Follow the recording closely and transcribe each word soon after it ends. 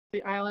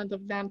the island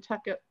of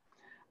Nantucket.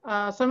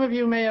 Some of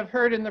you may have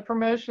heard in the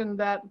promotion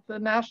that the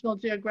National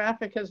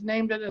Geographic has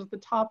named it as the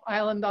top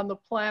island on the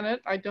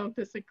planet. I don't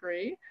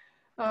disagree.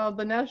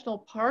 The National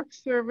Park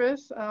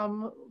Service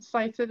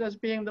cites it as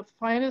being the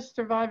finest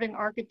surviving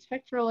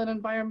architectural and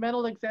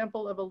environmental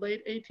example of a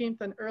late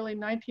 18th and early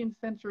 19th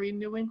century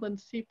New England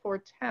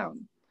seaport town.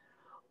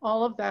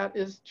 All of that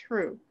is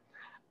true.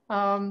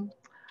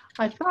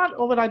 I thought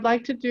what I'd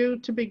like to do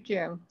to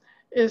begin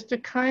is to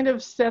kind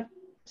of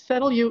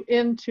settle you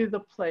into the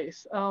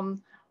place.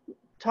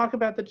 Talk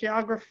about the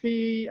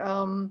geography,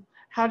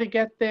 how to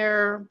get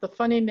there, the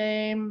funny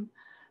name,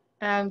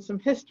 and some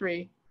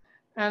history.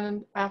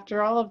 And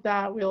after all of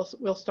that,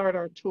 we'll start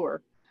our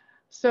tour.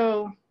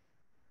 So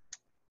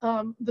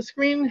the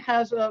screen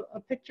has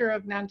a picture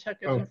of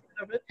Nantucket in front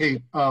of it.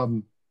 Hey,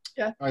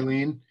 yeah.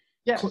 Eileen,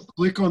 yes.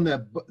 Click on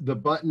the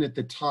button at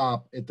the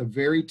top, at the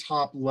very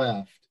top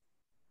left,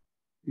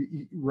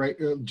 right,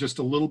 just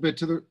a little bit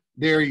to the,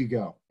 there you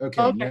go.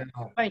 Okay, okay.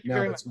 Thank you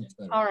very much.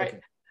 All right. Okay.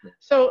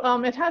 So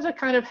it has a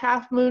kind of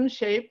half moon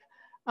shape.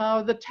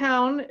 The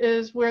town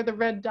is where the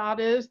red dot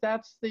is.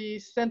 That's the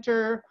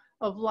center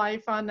of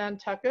life on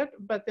Nantucket,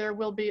 but there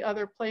will be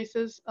other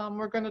places.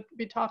 We're going to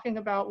be talking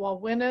about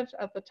Wauwinet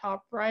at the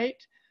top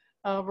right.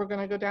 We're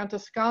going to go down to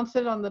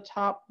Sconset on the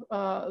top,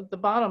 the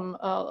bottom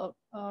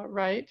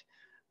right.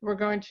 We're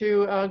going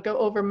to go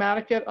over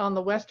Mataket on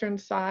the western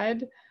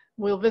side.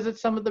 We'll visit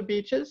some of the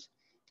beaches,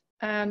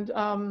 and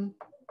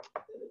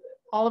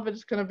all of it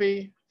is going to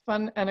be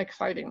fun and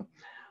exciting.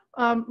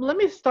 Let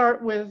me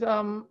start with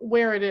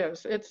where it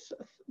is. It's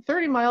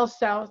 30 miles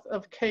south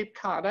of Cape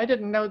Cod. I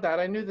didn't know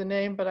that. I knew the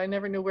name, but I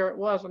never knew where it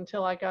was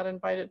until I got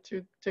invited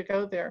to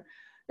go there.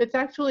 It's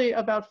actually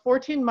about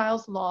 14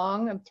 miles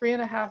long and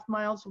 3.5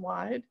 miles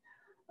wide.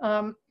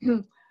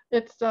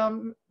 It's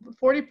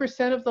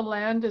 40% of the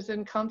land is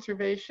in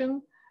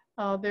conservation.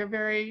 They're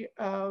very,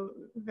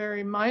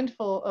 very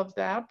mindful of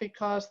that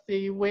because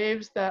the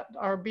waves that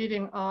are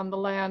beating on the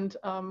land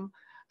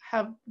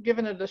have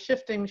given it a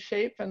shifting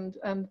shape,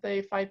 and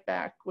they fight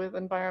back with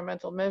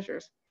environmental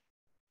measures.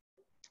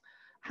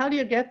 How do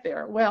you get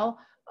there? Well,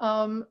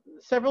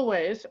 several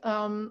ways.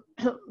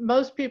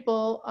 Most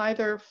people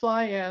either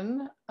fly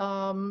in,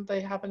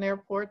 they have an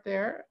airport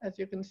there, as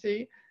you can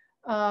see,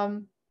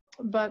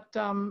 but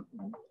and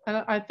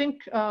I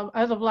think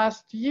as of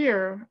last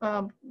year,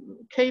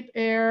 Cape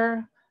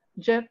Air,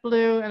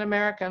 JetBlue, and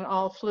American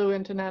all flew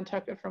into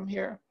Nantucket from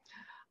here.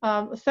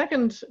 The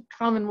second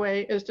common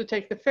way is to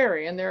take the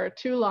ferry, and there are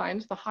two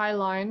lines, the High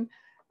Line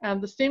and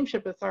the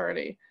Steamship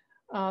Authority.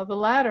 The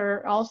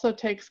latter also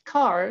takes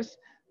cars,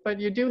 but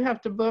you do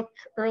have to book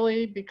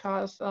early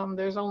because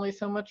there's only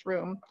so much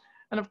room.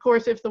 And of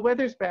course, if the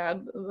weather's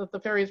bad, the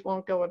ferries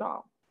won't go at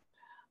all.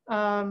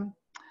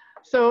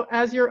 So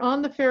as you're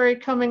on the ferry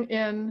coming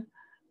in,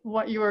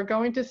 what you are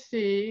going to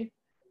see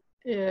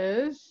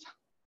is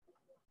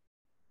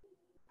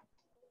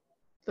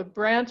the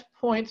Brant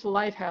Point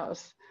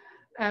Lighthouse.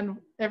 And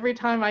every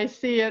time I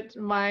see it,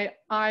 my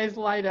eyes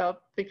light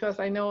up because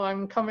I know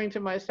I'm coming to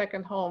my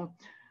second home.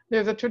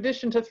 There's a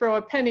tradition to throw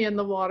a penny in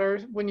the water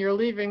when you're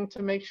leaving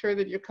to make sure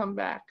that you come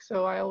back.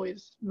 So I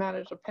always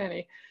manage a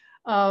penny.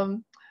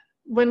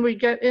 When we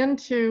get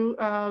into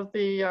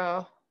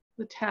the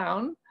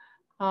town,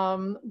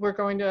 we're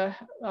going to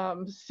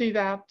see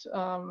that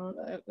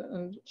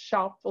and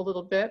shop a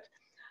little bit.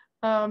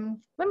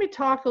 Let me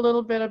talk a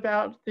little bit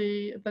about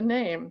the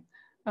name.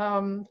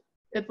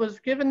 It was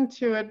given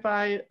to it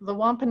by the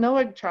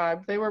Wampanoag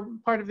tribe. They were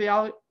part of the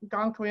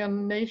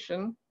Algonquian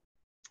nation.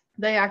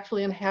 They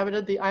actually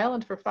inhabited the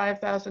island for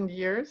 5,000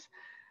 years,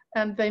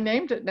 and they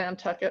named it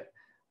Nantucket,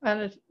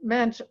 and it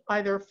meant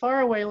either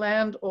faraway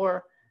land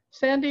or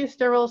sandy,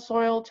 sterile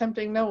soil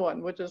tempting no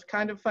one, which is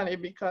kind of funny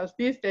because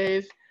these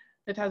days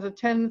it has a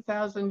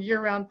 10,000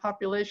 year-round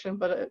population,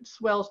 but it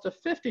swells to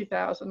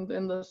 50,000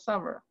 in the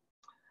summer.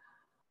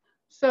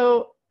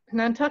 So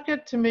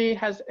Nantucket to me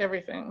has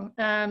everything,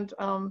 and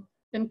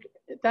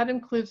that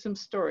includes some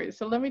stories.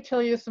 So let me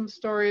tell you some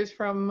stories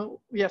from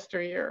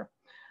yesteryear.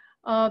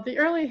 The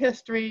early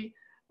history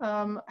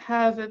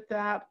has it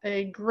that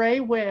a gray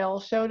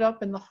whale showed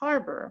up in the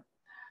harbor,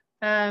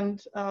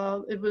 and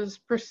it was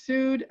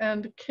pursued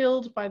and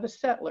killed by the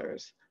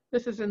settlers.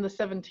 This is in the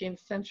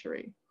 17th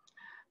century.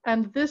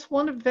 And this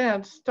one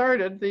event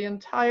started the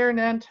entire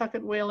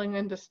Nantucket whaling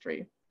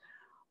industry.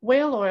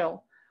 Whale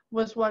oil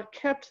was what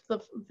kept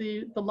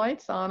the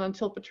lights on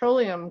until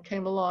petroleum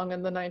came along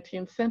in the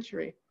 19th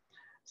century.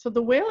 So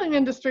the whaling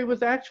industry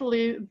was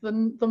actually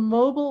the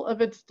Mobil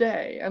of its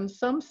day, and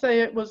some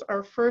say it was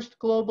our first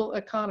global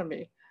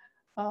economy.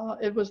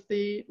 It was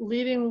the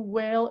leading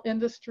whale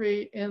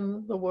industry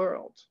in the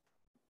world.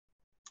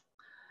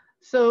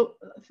 So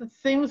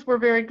things were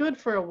very good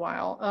for a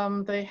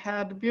while. They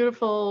had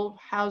beautiful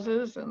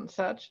houses and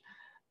such,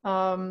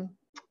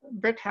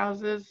 brick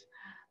houses.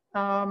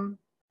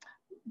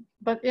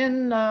 But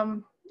in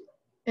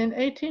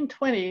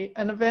 1820,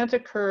 an event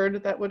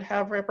occurred that would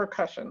have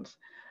repercussions.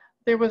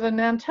 There was a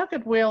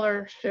Nantucket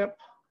whaler ship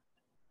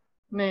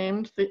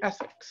named the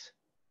Essex.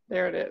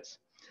 There it is.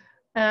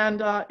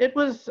 And it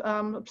was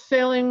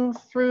sailing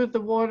through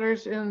the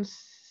waters in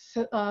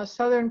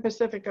southern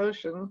Pacific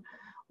Ocean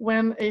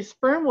when a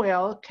sperm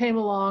whale came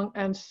along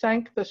and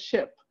sank the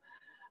ship.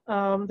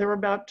 There were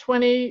about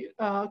 20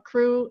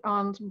 crew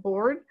on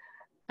board,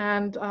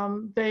 and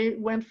they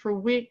went for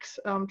weeks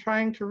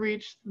trying to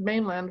reach the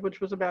mainland, which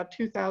was about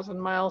 2,000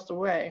 miles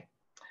away.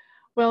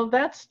 Well,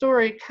 that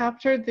story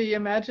captured the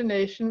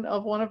imagination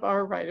of one of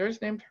our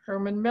writers named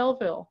Herman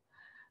Melville.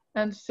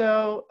 And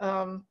so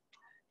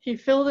he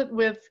filled it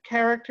with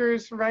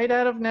characters right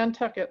out of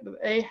Nantucket.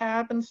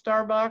 Ahab and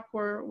Starbuck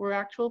were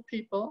actual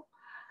people.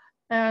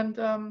 And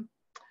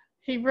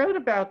he wrote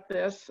about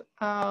this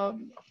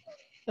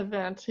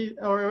event,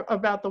 or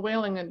about the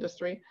whaling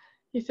industry.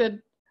 He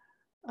said,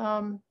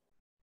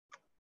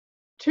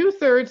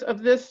 2/3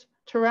 of this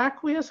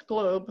terraqueous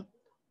globe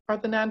are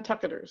the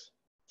Nantucketers.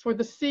 For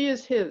the sea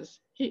is his,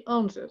 he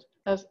owns it,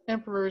 as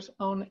emperors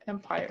own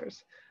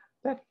empires.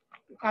 That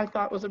I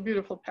thought was a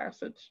beautiful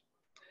passage.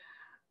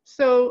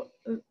 So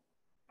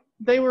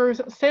they were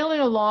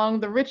sailing along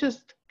the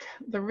richest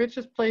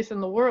place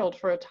in the world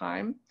for a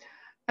time.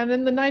 And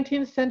in the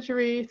 19th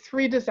century,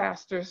 3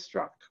 disasters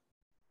struck.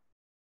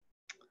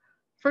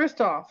 First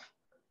off,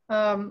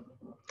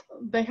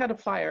 they had a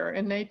fire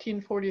in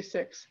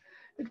 1846.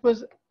 It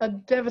was a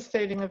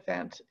devastating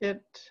event.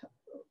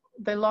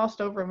 They lost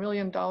over $1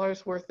 million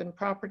worth in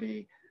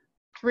property.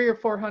 300 or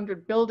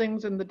 400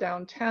 buildings in the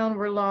downtown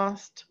were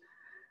lost.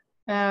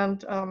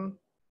 And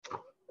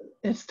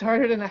it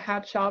started in a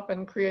hat shop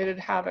and created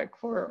havoc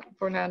for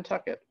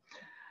Nantucket.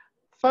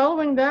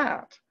 Following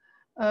that,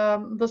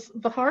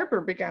 the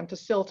harbor began to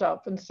silt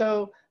up. And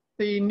so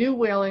the new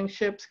whaling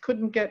ships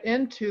couldn't get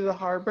into the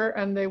harbor,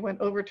 and they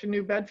went over to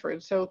New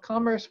Bedford. So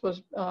commerce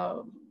was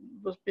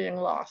being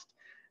lost.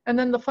 And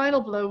then the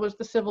final blow was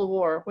the Civil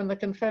War, when the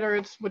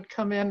Confederates would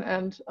come in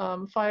and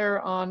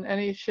fire on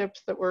any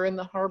ships that were in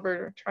the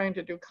harbor trying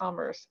to do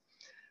commerce.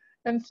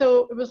 And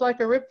so it was like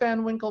a Rip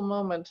Van Winkle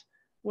moment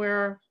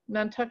where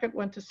Nantucket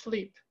went to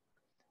sleep,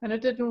 and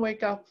it didn't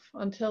wake up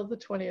until the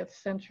 20th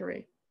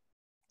century.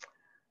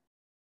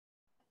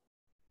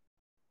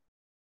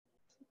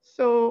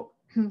 So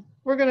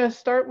we're going to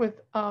start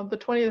with the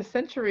 20th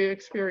century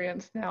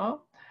experience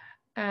now,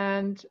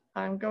 and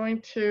I'm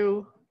going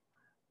to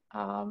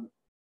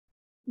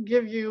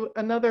give you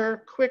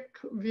another quick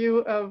view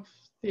of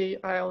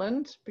the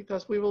island,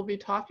 because we will be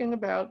talking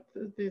about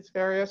these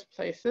various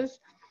places.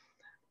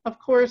 Of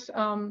course,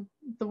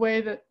 the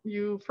way that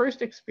you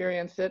first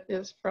experience it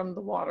is from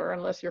the water,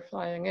 unless you're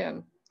flying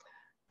in.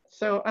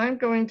 So I'm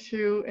going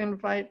to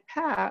invite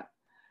Pat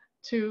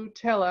to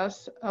tell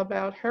us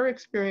about her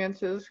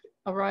experiences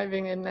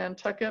arriving in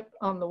Nantucket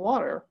on the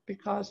water,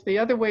 because the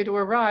other way to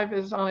arrive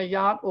is on a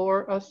yacht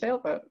or a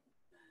sailboat.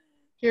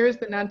 Here's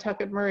the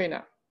Nantucket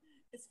Marina.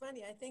 It's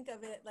funny, I think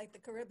of it like the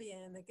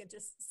Caribbean. They could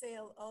just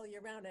sail all year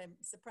round. I'm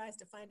surprised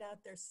to find out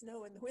there's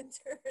snow in the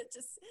winter.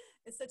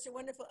 It's such a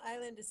wonderful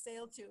island to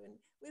sail to. And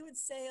we would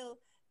sail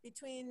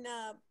between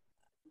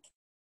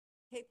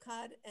Cape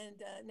Cod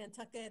and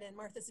Nantucket and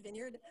Martha's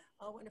Vineyard,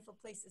 all wonderful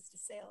places to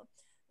sail.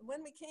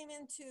 When we came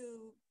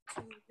into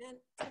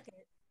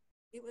Nantucket,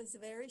 it was a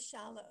very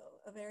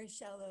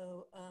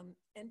shallow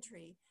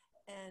entry.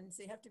 And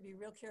so you have to be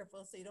real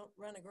careful so you don't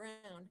run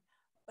aground.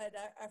 But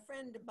our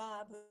friend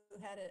Bob, who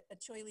had a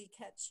choily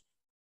ketch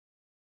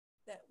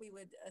that we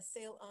would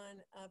sail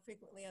on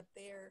frequently up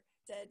there,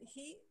 said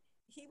he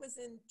was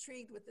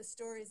intrigued with the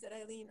stories that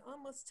Eileen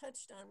almost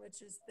touched on,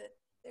 which is that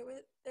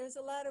there's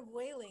a lot of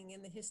whaling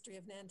in the history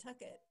of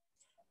Nantucket.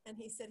 And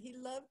he said he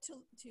loved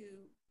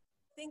to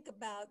think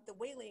about the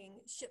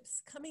whaling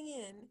ships coming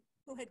in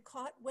who had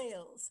caught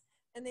whales,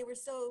 and they were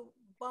so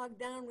bogged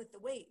down with the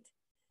weight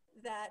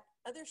that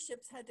other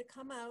ships had to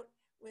come out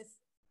with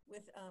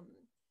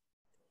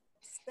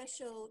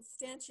special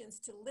stanchions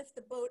to lift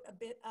the boat a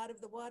bit out of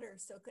the water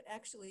so it could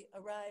actually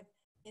arrive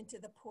into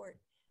the port.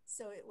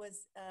 So it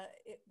was,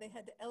 they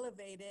had to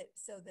elevate it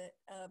so that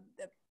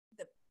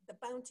the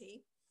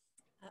bounty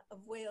of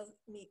whale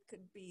meat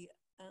could be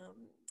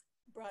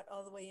brought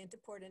all the way into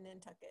port in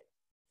Nantucket.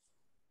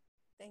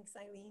 Thanks,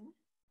 Eileen.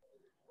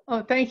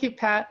 Oh, thank you,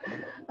 Pat.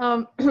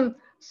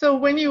 So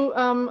when you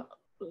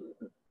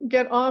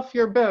get off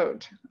your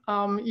boat,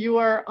 you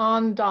are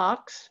on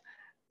docks,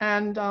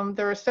 and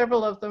there are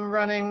several of them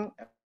running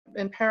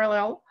in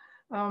parallel.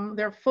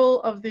 They're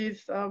full of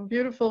these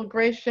beautiful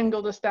gray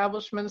shingled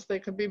establishments. They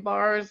could be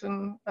bars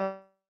and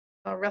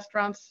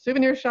restaurants,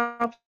 souvenir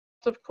shops,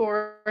 of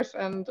course,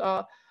 and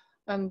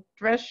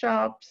dress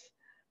shops.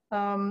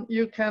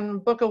 You can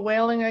book a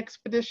whaling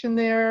expedition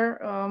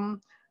there.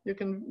 You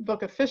can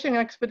book a fishing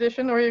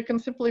expedition, or you can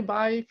simply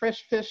buy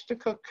fresh fish to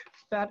cook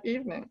that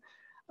evening.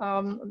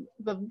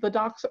 The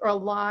docks are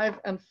alive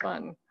and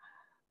fun.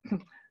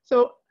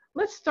 So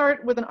let's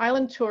start with an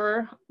island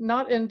tour,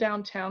 not in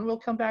downtown. We'll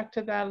come back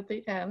to that at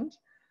the end.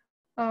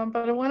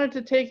 But I wanted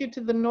to take you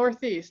to the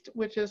northeast,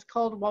 which is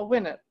called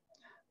Wawinut.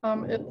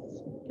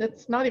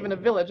 It's not even a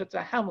village, it's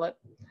a hamlet.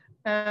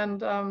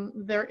 And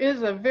there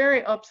is a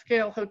very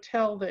upscale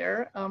hotel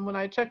there. When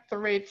I checked the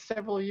rates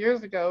several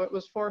years ago, it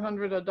was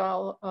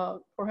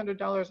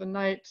 $400 a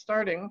night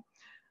starting.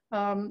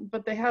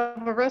 But they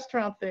have a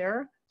restaurant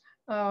there.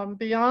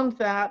 Beyond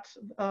that,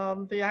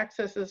 the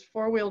access is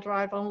four-wheel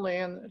drive only,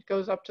 and it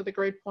goes up to the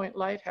Great Point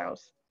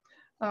Lighthouse.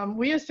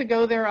 We used to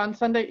go there on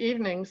Sunday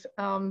evenings.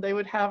 They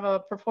would have a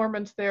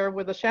performance there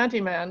with a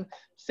shantyman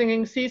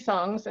singing sea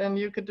songs, and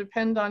you could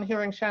depend on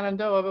hearing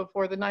Shenandoah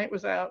before the night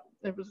was out.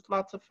 It was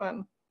lots of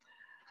fun.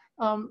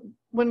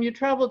 When you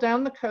travel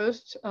down the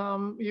coast,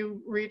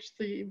 you reach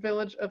the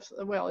village of,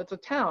 well, it's a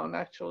town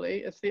actually.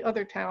 It's the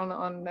other town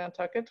on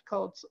Nantucket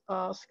called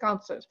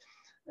Sconset.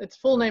 Its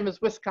full name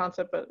is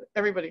Wisconsin, but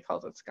everybody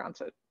calls it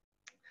Sconset.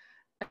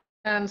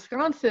 And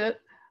Sconset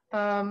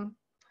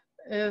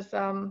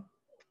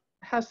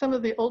has some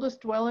of the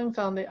oldest dwellings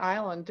on the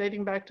island,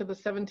 dating back to the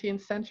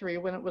 17th century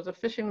when it was a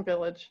fishing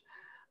village.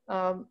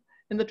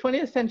 In the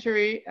 20th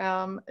century,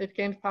 it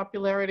gained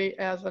popularity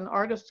as an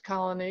artist's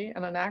colony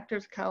and an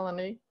actor's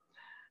colony.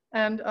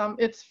 And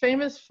it's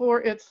famous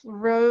for its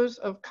rows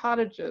of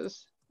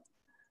cottages.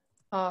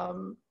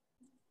 I'm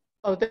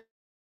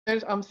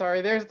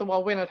sorry, there's the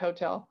Walwinet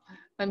Hotel.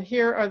 And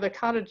here are the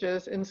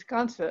cottages in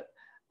Sconset.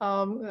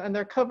 And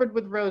they're covered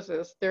with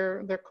roses.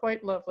 They're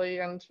quite lovely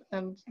and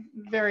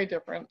very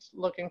different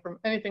looking from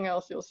anything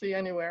else you'll see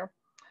anywhere.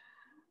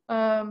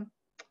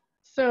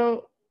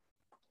 So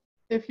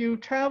if you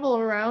travel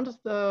around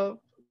to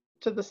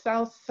the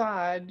south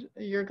side,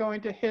 you're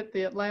going to hit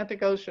the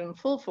Atlantic Ocean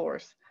full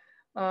force.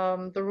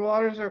 The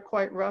waters are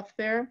quite rough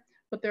there,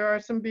 but there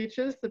are some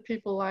beaches that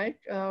people like.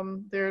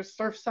 There's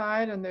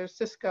Surfside and there's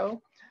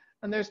Cisco.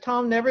 And there's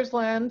Tom Never's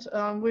Land,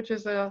 which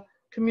is a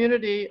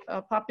community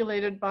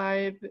populated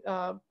by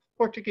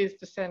Portuguese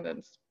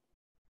descendants.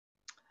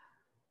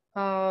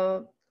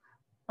 On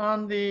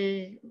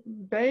the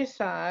bay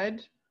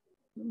side,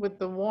 with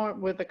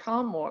the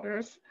calm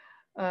waters,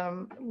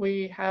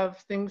 we have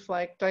things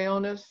like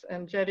Dionis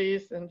and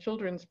jetties and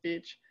Children's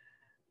Beach.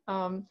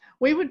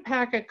 We would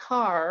pack a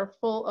car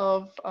full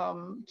of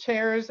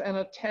chairs and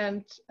a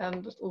tent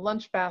and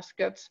lunch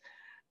baskets,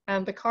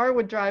 and the car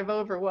would drive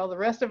over while the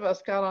rest of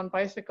us got on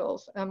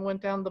bicycles and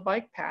went down the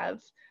bike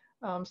paths.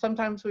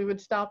 Sometimes we would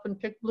stop and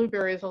pick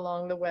blueberries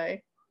along the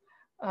way.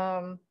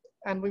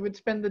 And we would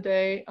spend the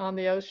day on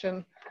the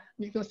ocean.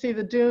 You can see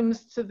the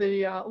dunes to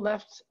the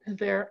left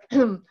there.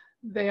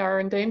 They are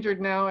endangered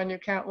now and you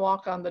can't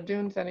walk on the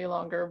dunes any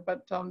longer,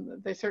 but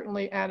they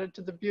certainly added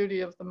to the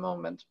beauty of the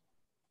moment.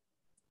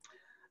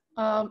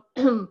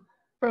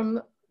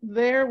 From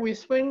there, we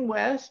swing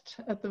west.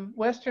 At the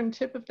western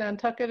tip of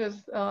Nantucket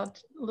is a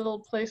little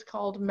place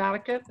called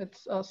Nantucket.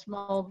 It's a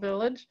small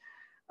village.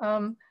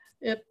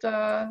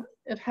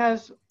 It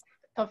has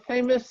a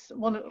famous,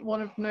 one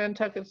of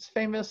Nantucket's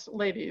famous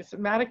ladies,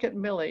 Nantucket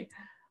Millie.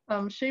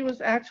 She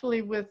was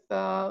actually with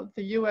the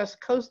US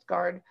Coast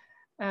Guard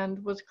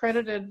and was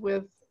credited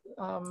with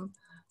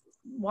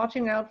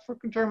watching out for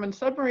German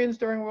submarines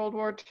during World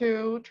War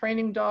II,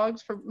 training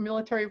dogs for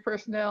military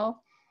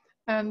personnel.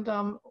 And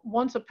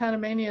once a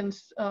Panamanian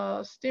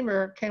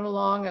steamer came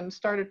along and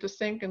started to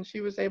sink, and she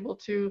was able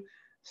to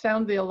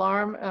sound the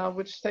alarm,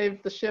 which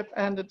saved the ship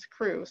and its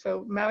crew.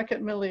 So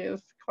Nantucket Millie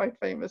is quite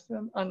famous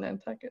on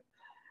Nantucket.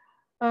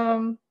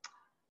 All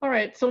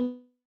right, so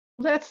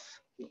let's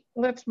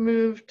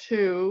move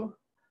to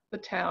the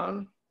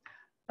town.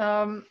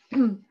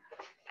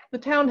 The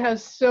town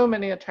has so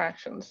many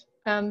attractions,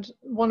 and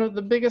one of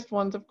the biggest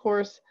ones, of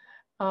course,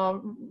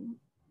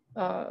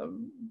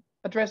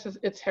 addresses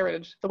its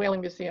heritage, the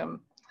Whaling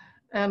Museum.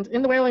 And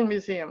in the Whaling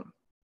Museum,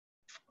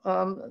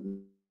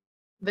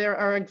 there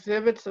are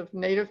exhibits of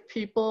native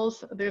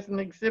peoples. There's an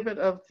exhibit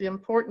of the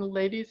important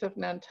ladies of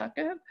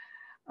Nantucket,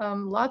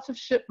 lots of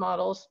ship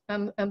models,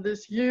 and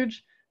this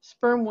huge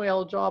sperm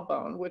whale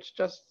jawbone, which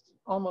just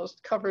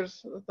almost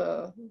covers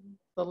the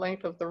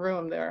length of the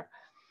room there.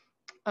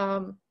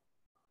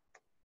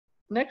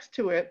 Next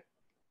to it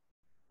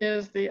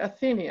is the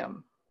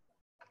Athenaeum.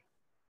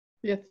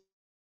 The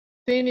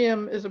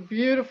Athenaeum is a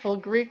beautiful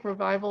Greek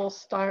Revival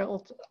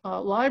styled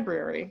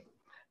library.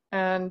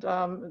 And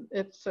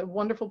it's a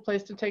wonderful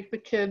place to take the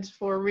kids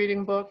for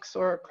reading books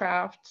or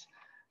crafts.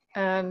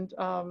 And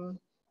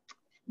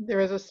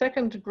there is a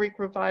second Greek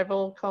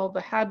Revival called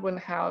the Hadwin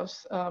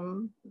House, a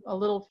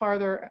little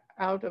farther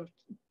out of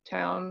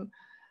town.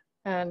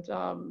 And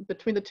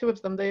between the two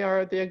of them, they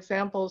are the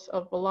examples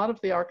of a lot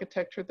of the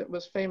architecture that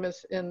was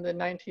famous in the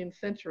 19th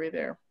century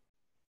there.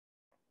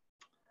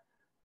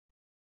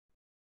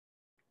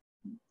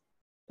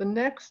 The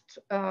next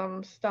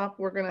stop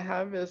we're going to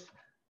have is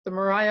the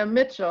Maria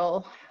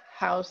Mitchell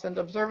House and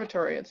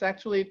Observatory. It's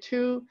actually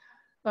two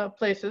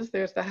places.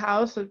 There's the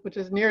house, which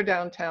is near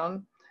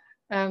downtown,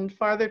 and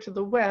farther to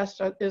the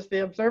west is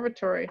the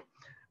observatory.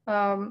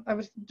 I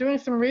was doing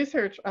some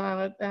research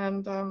on it,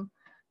 and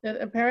it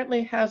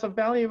apparently has a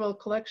valuable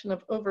collection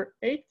of over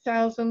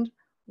 8,000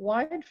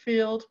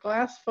 wide-field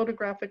glass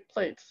photographic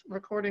plates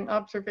recording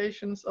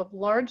observations of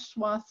large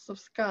swaths of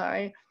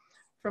sky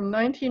from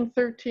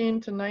 1913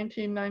 to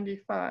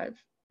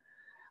 1995.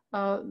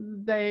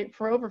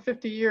 For over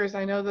 50 years,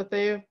 I know that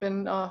they've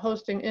been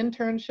hosting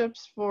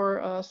internships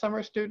for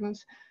summer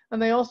students,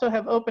 and they also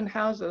have open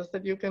houses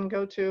that you can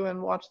go to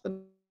and watch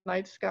the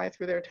night sky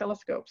through their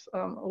telescopes.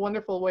 A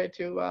wonderful way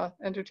to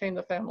entertain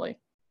the family.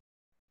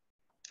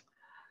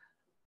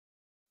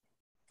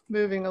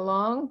 Moving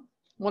along,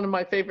 one of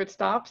my favorite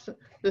stops,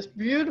 this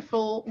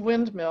beautiful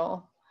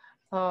windmill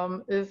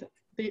is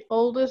the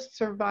oldest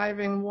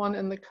surviving one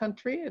in the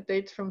country. It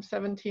dates from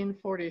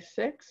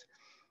 1746.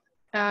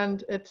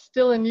 And it's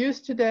still in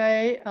use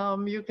today.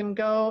 You can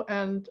go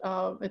and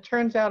it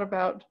turns out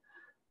about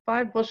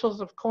 5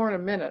 bushels of corn a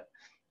minute,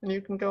 and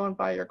you can go and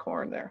buy your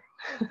corn there.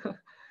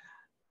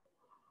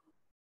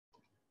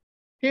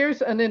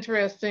 Here's an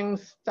interesting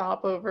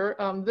stopover.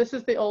 This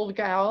is the old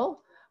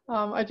gaol.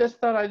 I just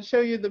thought I'd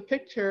show you the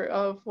picture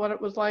of what it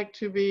was like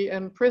to be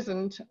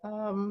imprisoned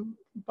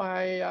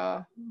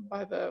by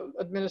the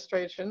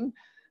administration.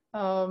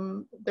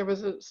 There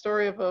was a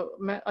story of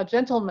a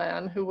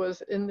gentleman who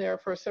was in there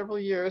for several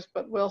years,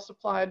 but well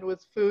supplied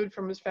with food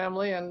from his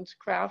family and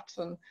crafts,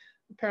 and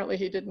apparently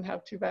he didn't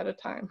have too bad a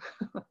time.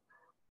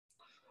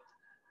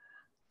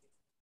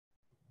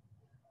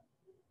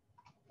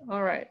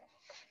 All right.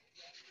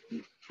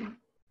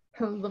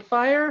 The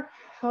fire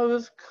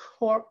hose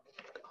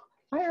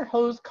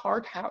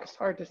cart house,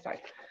 hard to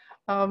say.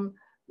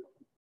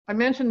 I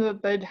mentioned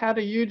that they'd had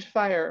a huge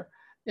fire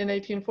in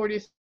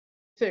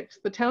 1846.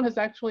 The town has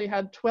actually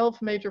had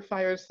 12 major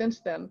fires since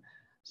then.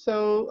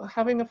 So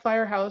having a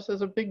firehouse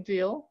is a big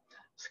deal.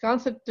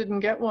 Sconset didn't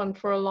get one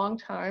for a long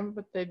time,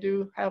 but they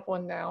do have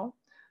one now.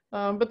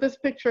 But this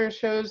picture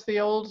shows the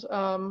old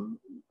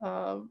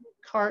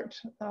cart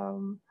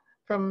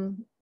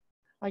from,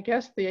 I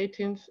guess, the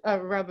 18th,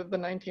 rather the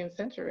 19th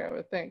century, I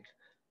would think,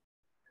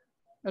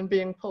 and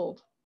being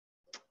pulled.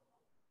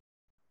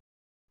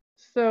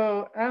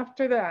 So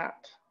after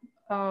that,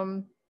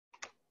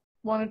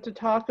 wanted to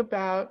talk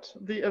about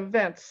the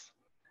events.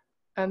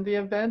 And the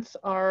events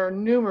are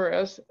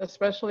numerous,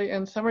 especially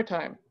in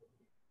summertime.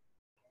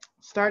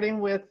 Starting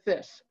with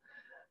this.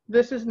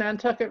 This is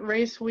Nantucket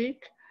Race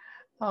Week.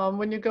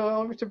 When you go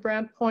over to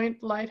Brant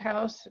Point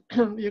Lighthouse,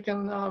 you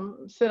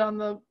can sit on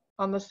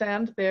the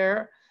sand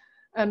there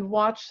and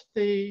watch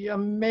the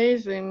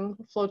amazing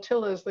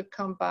flotillas that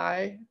come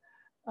by.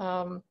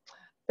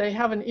 They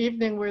have an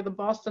evening where the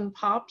Boston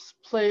Pops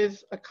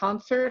plays a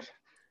concert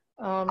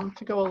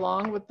to go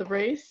along with the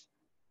race.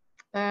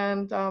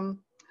 And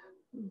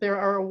there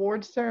are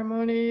award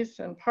ceremonies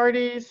and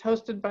parties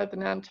hosted by the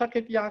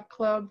Nantucket Yacht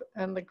Club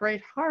and the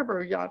Great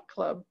Harbor Yacht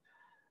Club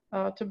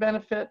to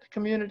benefit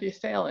community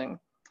sailing.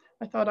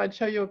 I thought I'd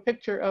show you a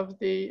picture of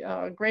the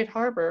Great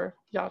Harbor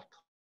Yacht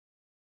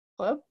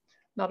Club.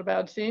 Not a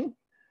bad scene.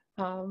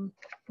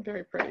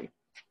 Very pretty.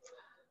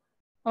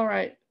 All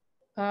right.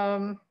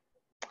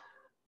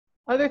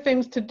 Other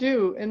things to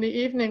do in the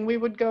evening, we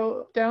would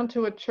go down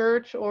to a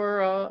church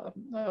or a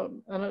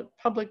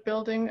public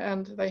building,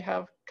 and they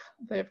have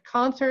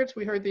concerts.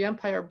 We heard the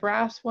Empire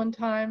Brass one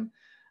time.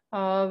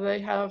 They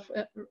have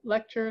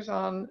lectures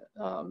on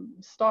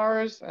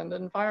stars and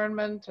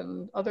environment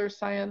and other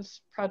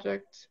science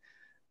projects.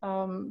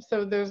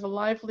 So there's a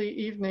lively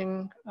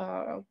evening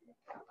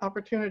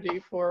opportunity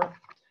for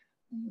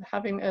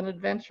having an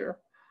adventure.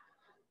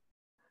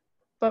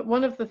 But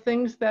one of the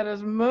things that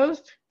is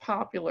most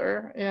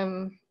popular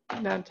in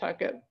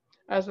Nantucket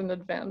as an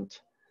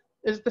event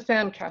is the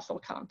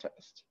sandcastle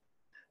contest.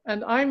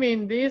 And I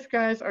mean, these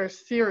guys are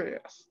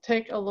serious.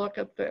 Take a look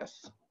at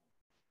this.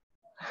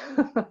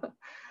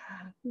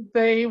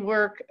 They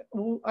work,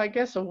 I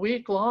guess, a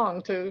week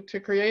long to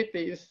create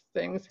these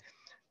things.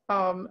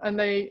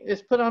 And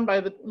it's put on by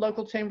the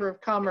local Chamber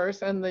of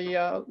Commerce and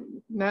the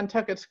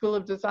Nantucket School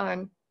of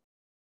Design.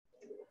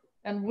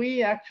 And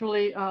we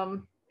actually,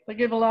 they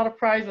give a lot of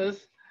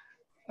prizes.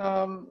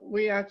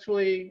 We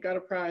actually got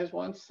a prize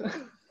once.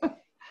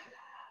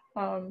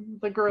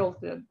 The girls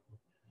did.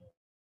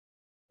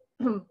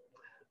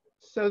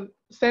 So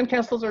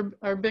sandcastles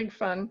are big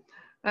fun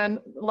and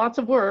lots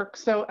of work.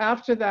 So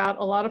after that,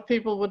 a lot of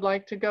people would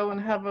like to go and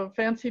have a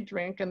fancy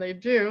drink, and they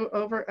do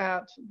over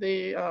at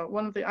the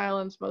one of the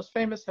island's most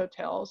famous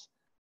hotels.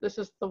 This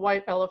is the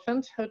White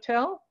Elephant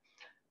Hotel.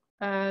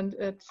 And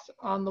it's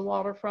on the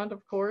waterfront,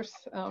 of course,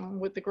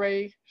 with the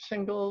gray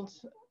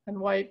shingles and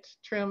white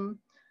trim.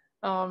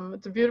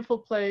 It's a beautiful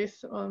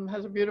place,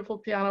 has a beautiful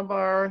piano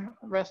bar,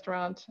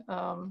 restaurant,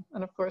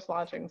 and of course,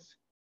 lodgings.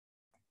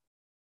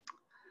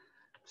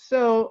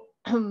 So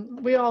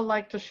we all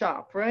like to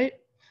shop, right?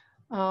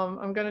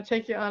 I'm going to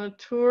take you on a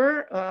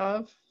tour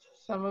of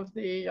some of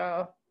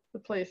the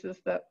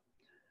places that,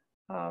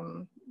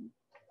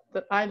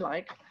 that I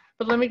like.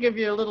 But let me give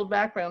you a little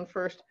background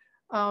first.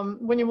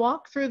 When you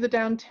walk through the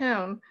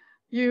downtown,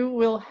 you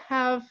will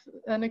have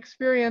an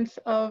experience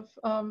of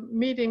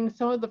meeting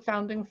some of the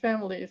founding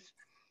families.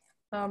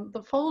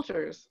 The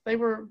Folgers, they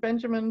were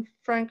Benjamin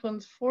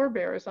Franklin's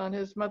forebears on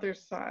his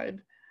mother's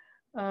side.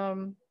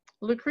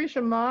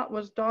 Lucretia Mott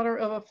was daughter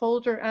of a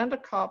Folger and a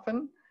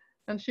Coffin,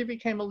 and she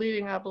became a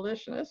leading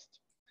abolitionist.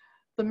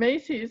 The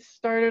Macy's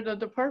started a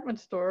department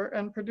store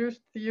and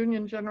produced the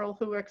Union General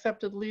who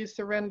accepted Lee's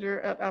surrender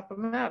at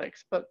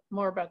Appomattox, but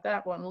more about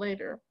that one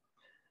later.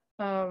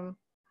 Lots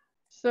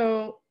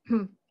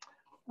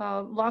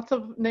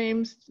of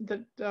names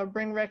that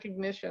bring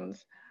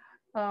recognitions.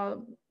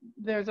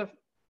 There's a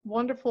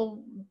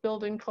wonderful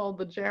building called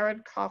the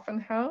Jared Coffin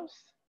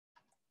House.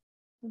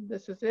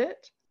 This is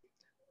it.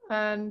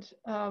 And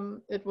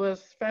it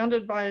was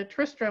founded by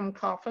Tristram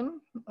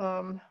Coffin,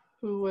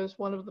 who was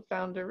one of the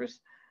founders.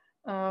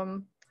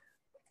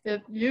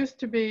 It used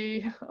to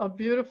be a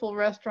beautiful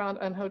restaurant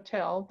and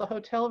hotel. The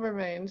hotel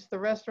remains. The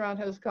restaurant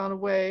has gone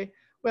away.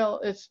 Well,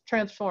 it's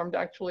transformed,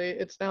 actually.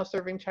 It's now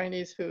serving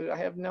Chinese food. I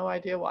have no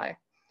idea why.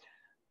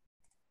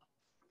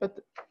 But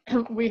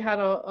we had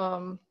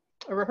a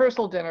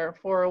rehearsal dinner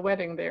for a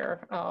wedding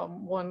there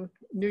one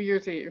New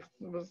Year's Eve.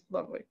 It was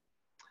lovely.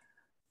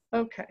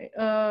 Okay,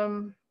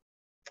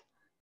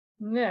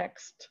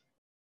 next.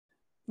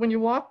 When you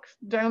walk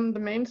down the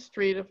main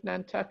street of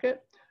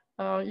Nantucket,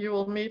 you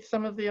will meet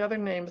some of the other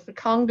names. The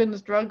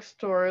Congdon's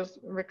Drugstore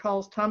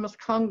recalls Thomas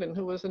Congdon,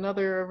 who was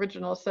another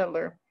original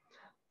settler.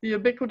 The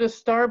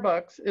ubiquitous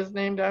Starbucks is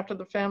named after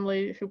the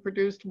family who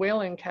produced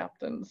whaling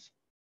captains.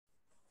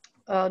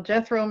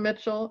 Jethro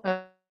Mitchell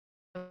and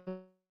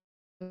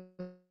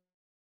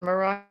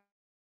Mariah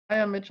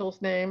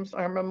Mitchell's names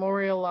are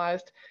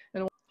memorialized.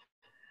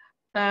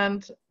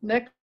 And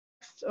next,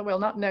 well,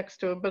 not next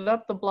to it, but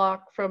up the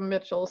block from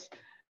Mitchell's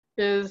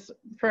is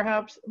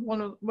perhaps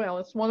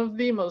it's one of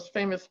the most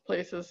famous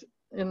places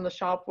in the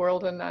shop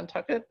world in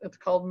Nantucket. It's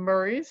called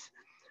Murray's,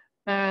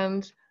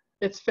 and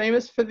it's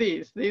famous for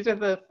these. These are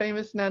the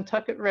famous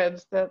Nantucket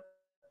Reds that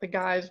the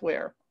guys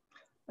wear.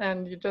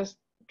 And you just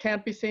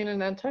can't be seen in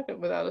Nantucket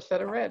without a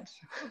set of Reds.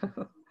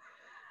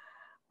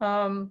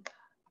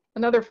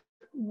 Another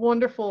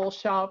wonderful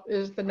shop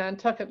is the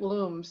Nantucket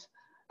Looms.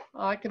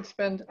 I could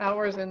spend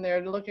hours in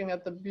there looking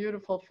at the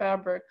beautiful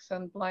fabrics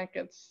and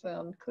blankets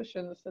and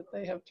cushions that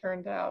they have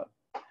turned out.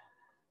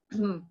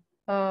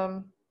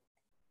 Among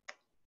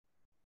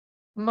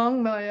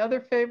my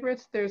other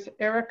favorites, there's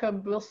Erica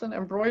Wilson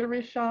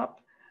Embroidery Shop.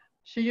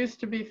 She used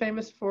to be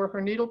famous for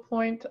her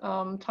needlepoint.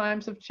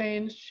 Times have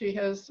changed. She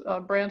has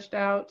branched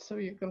out, so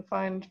you can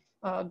find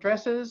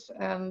dresses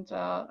and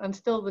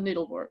still the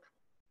needlework.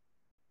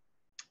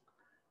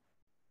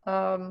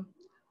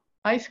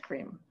 Ice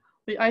cream.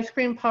 The ice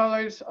cream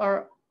parlors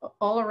are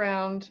all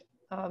around.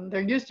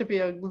 There used to be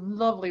a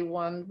lovely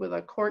one with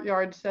a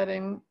courtyard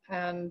setting,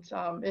 and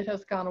it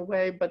has gone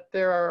away, but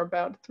there are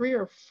about 3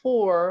 or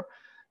 4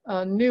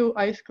 new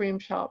ice cream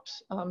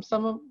shops.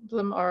 Some of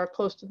them are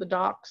close to the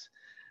docks,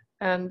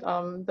 and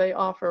they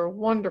offer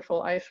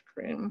wonderful ice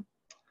cream.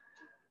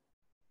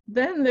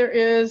 Then there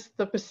is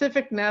the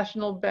Pacific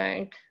National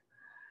Bank,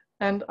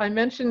 and I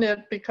mention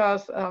it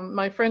because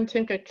my friend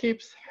Tinka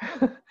keeps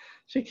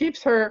she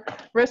keeps her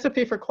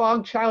recipe for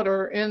clogged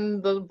chowder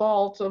in the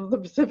vault of the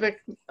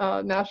Pacific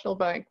National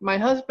Bank. My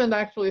husband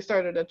actually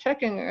started a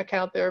checking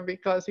account there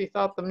because he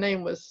thought the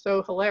name was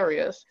so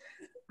hilarious.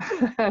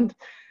 And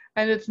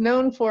it's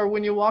known for,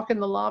 when you walk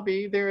in the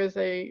lobby, there is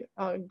a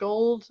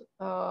gold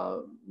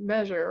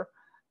measure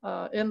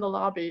in the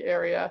lobby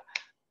area,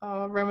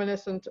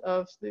 reminiscent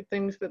of the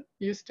things that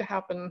used to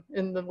happen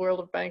in the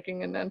world of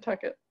banking in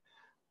Nantucket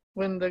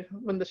when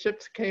the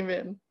ships came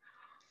in.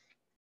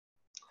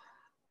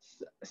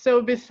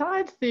 So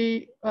besides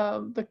the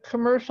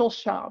commercial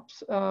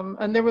shops,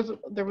 and there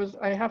was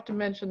I have to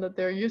mention that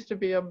there used to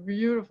be a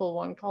beautiful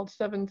one called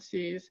Seven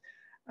Seas.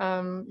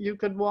 You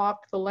could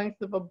walk the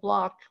length of a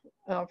block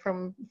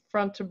from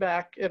front to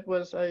back. It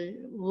was a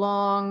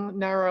long,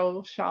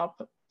 narrow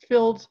shop,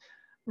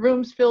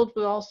 rooms filled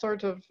with all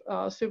sorts of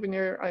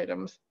souvenir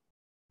items.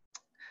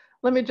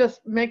 Let me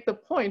just make the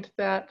point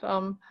that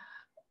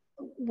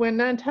when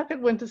Nantucket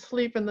went to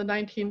sleep in the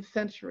 19th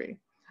century,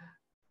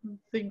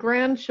 the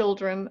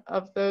grandchildren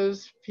of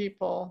those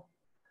people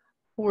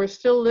who were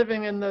still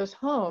living in those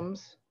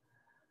homes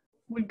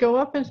would go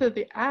up into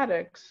the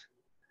attics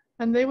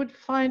and they would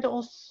find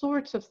all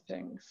sorts of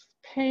things,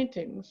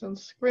 paintings and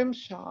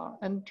scrimshaw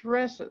and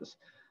dresses,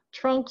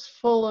 trunks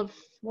full of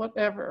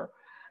whatever.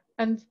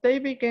 And they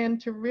began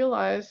to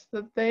realize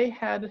that they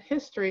had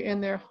history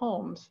in their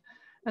homes.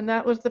 And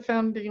that was the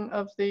founding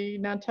of the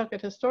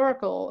Nantucket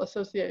Historical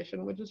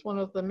Association, which is one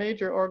of the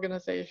major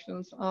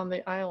organizations on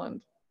the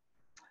island.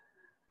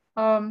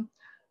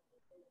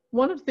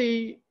 One of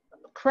the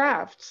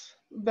crafts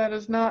that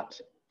is not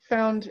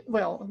found,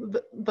 well,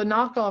 the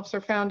knockoffs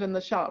are found in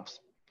the shops,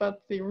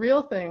 but the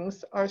real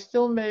things are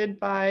still made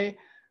by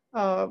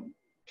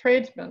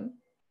tradesmen.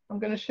 I'm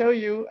going to show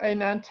you a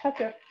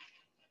Nantucket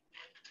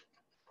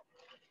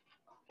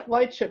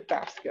lightship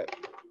basket.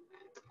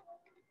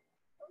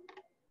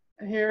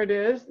 Here it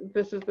is.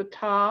 This is the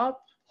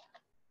top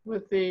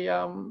with the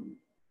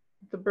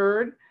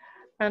bird,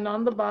 and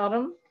on the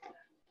bottom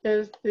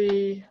is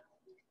the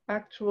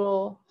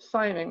actual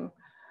signing.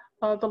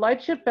 The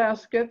lightship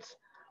baskets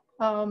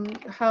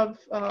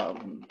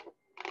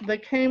they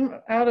came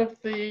out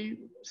of the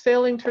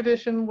sailing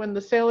tradition when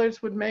the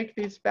sailors would make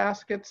these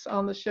baskets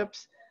on the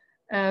ships,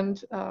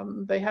 and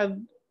they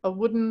had a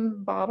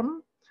wooden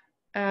bottom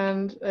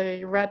and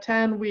a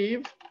rattan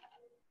weave.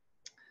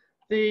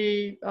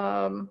 The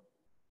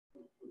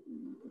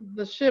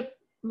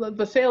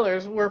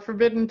sailors were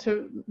forbidden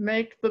to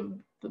make the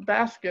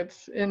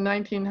baskets in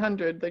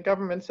 1900. The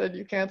government said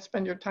you can't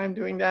spend your time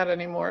doing that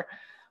anymore.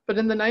 But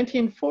in the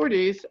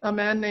 1940s, a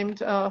man named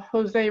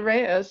Jose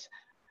Reyes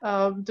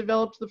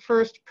developed the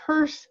first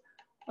purse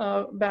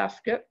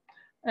basket.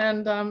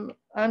 And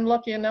I'm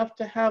lucky enough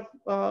to have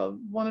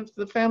one of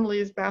the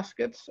family's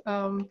baskets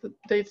that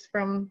dates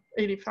from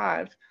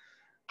 '85.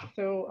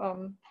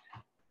 So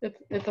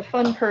it's a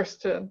fun purse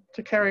to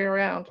carry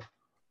around.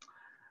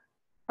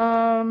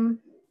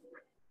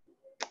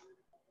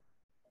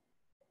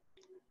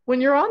 When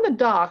you're on the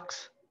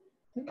docks,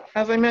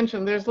 as I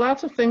mentioned, there's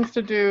lots of things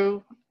to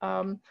do.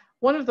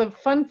 One of the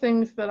fun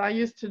things that I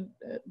used to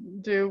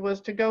do was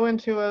to go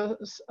into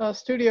a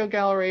studio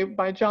gallery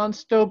by John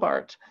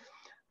Stobart.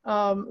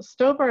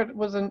 Stobart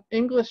is an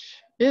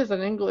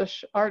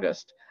English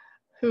artist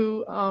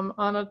who,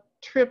 on a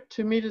trip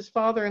to meet his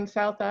father in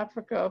South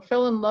Africa,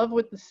 fell in love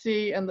with the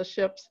sea and the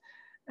ships,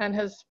 and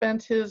has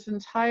spent his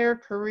entire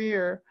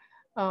career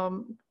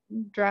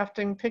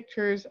drafting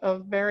pictures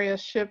of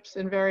various ships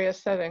in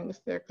various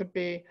settings. There could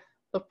be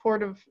the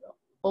port of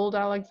Old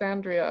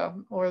Alexandria,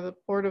 or the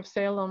port of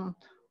Salem,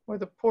 or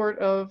the port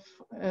of,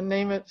 and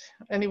name it,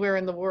 anywhere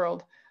in the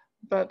world.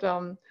 But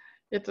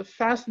it's a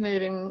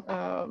fascinating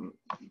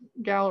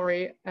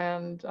gallery,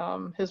 and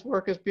his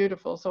work is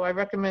beautiful. So I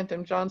recommend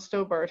him, John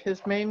Stobart.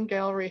 His main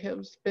gallery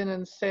has been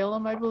in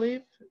Salem, I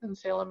believe, in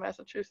Salem,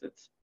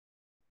 Massachusetts.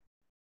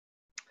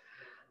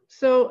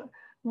 So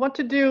what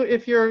to do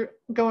if you're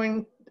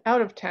going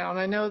out of town?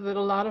 I know that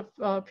a lot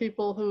of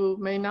people who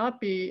may not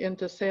be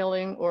into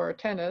sailing or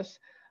tennis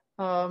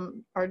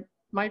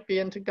might be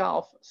into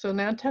golf. So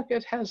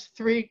Nantucket has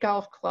 3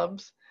 golf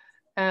clubs,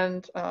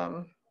 and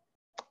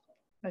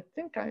I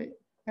think I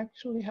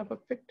actually have a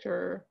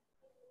picture.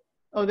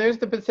 Oh, there's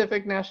the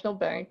Pacific National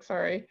Bank,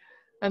 sorry.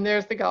 And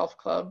there's the golf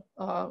club,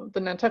 the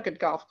Nantucket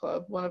Golf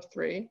Club, one of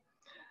 3.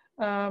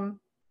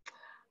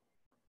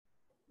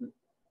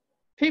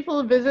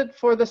 People visit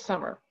for the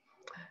summer.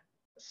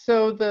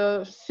 So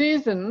the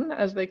season,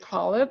 as they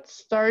call it,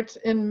 starts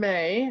in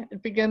May.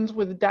 It begins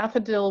with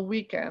Daffodil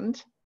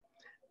Weekend,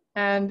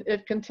 and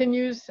it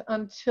continues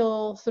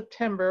until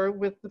September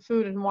with the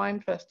Food and Wine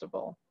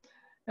Festival.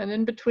 And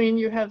in between,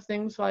 you have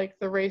things like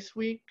the Race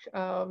Week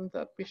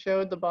that we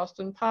showed. The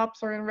Boston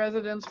Pops are in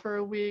residence for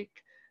a week,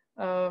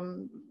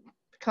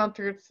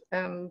 concerts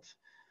and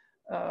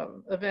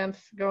events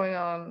going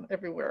on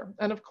everywhere.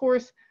 And of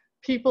course,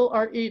 people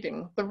are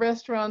eating. The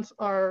restaurants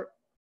are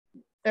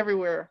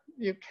everywhere.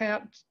 You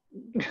can't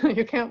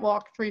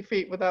walk 3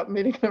 feet without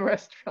meeting a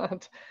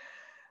restaurant.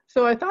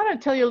 So I thought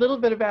I'd tell you a little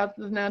bit about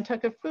the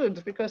Nantucket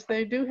foods, because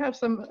they do have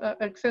some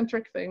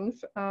eccentric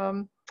things.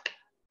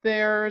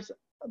 There's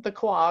the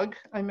quag.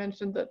 I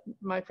mentioned that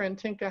my friend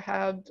Tinka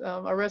had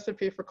a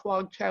recipe for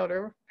quag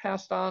chowder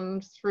passed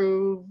on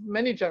through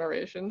many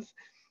generations.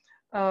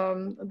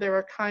 They're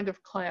a kind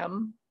of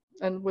clam,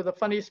 and with a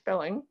funny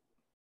spelling.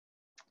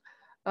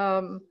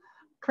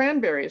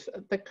 Cranberries.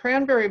 The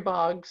cranberry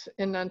bogs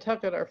in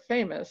Nantucket are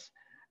famous.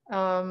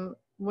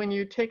 When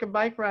you take a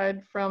bike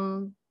ride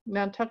from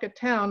Nantucket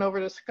town over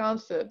to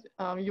Sconset,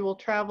 you will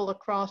travel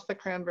across the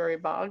cranberry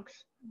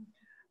bogs.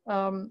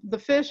 The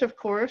fish, of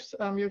course,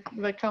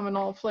 they come in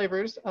all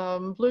flavors.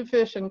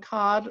 Bluefish and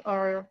cod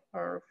are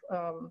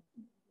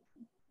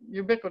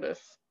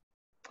ubiquitous.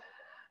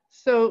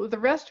 So the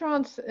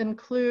restaurants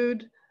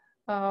include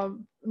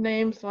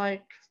names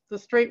like the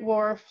Straight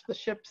Wharf, the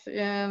Ship's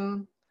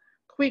Inn,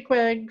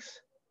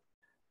 Queequeg's,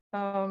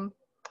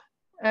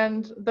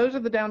 and those are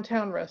the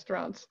downtown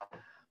restaurants.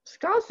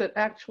 Sconset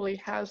actually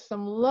has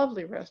some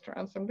lovely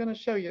restaurants. I'm going to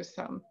show you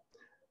some.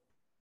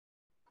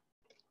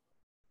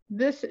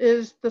 This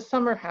is the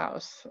Summer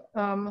House.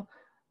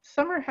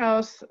 Summer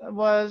House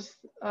was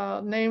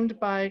named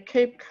by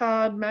Cape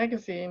Cod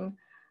magazine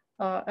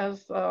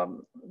as a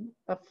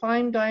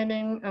fine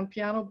dining and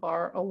piano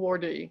bar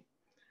awardee.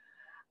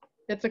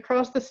 It's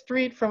across the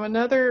street from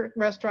another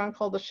restaurant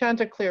called the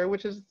Chanticleer,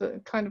 which is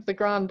the kind of the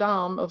Grand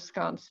Dame of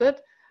Sconset.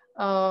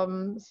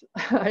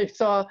 I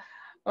saw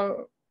a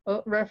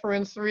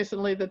reference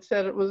recently that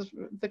said it was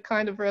the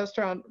kind of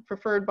restaurant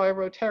preferred by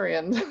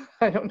Rotarians.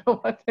 I don't know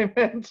what they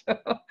meant.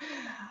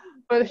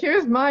 But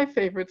here's my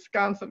favorite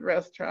Sconset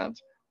restaurant.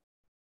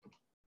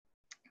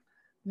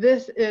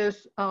 This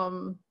is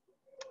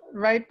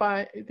right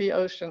by the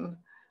ocean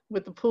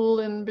with the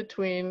pool in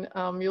between.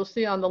 You'll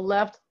see on the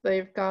left,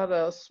 they've got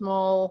a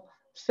small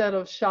set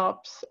of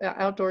shops,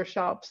 outdoor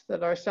shops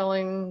that are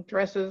selling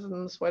dresses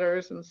and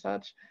sweaters and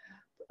such.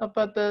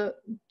 But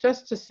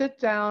just to sit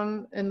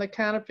down in the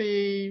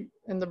canopy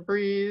in the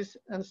breeze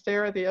and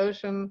stare at the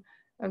ocean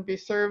and be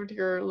served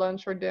your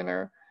lunch or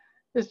dinner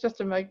is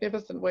just a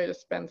magnificent way to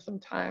spend some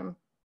time.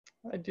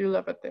 I do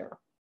love it there.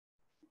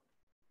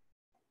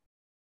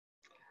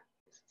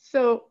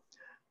 So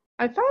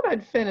I thought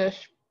I'd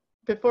finish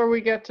before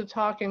we get to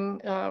talking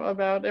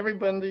about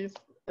everybody's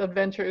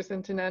adventures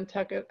into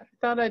Nantucket, I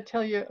thought I'd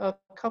tell you a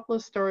couple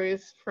of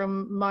stories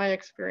from my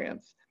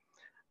experience.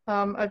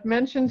 I've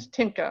mentioned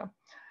Tinka.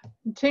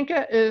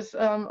 Tinka is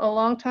a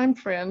longtime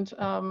friend.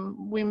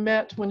 We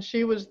met when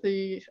she was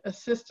the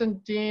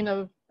assistant dean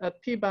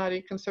at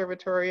Peabody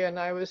Conservatory, and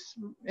I was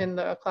in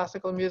the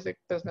classical music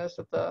business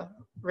at the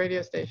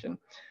radio station.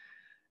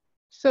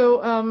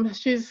 So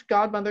she's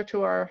godmother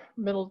to our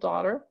middle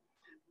daughter,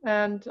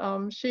 and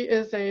she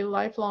is a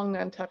lifelong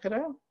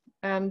Nantucketer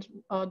and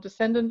a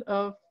descendant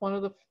of one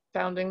of the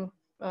founding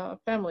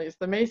families,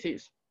 the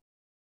Macy's.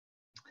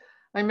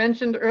 I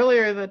mentioned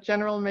earlier that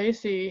General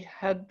Macy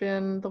had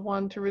been the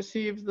one to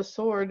receive the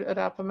sword at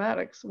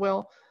Appomattox.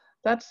 Well,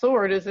 that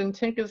sword is in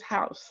Tinka's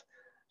house.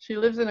 She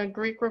lives in a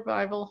Greek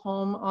Revival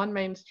home on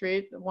Main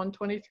Street,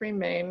 123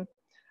 Main.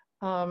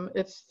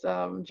 It's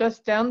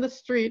just down the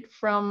street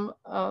from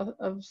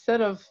a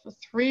set of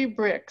 3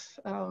 bricks,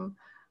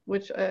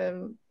 which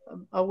a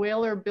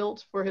whaler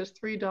built for his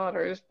 3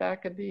 daughters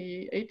back in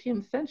the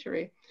 18th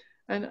century.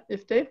 And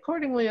if Dave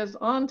Cordingley is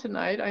on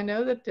tonight, I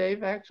know that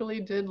Dave actually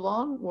did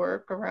lawn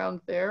work around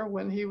there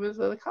when he was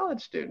a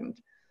college student.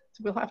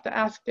 So we'll have to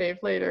ask Dave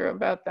later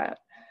about that.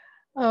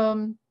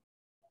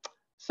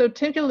 So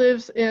Tinka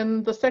lives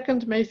in the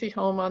second Macy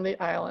home on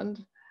the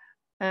island,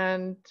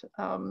 and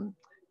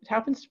it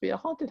happens to be a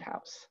haunted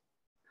house.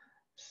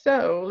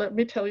 So let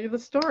me tell you the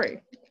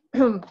story.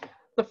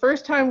 The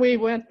first time we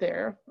went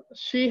there,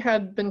 she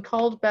had been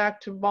called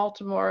back to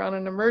Baltimore on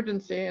an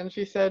emergency, and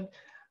she said,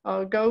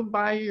 go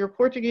buy your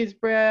Portuguese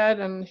bread,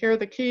 and here are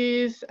the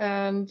keys,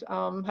 and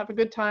have a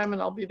good time,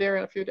 and I'll be there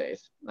in a few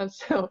days. And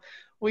so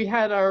we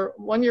had our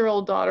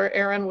 1-year-old daughter,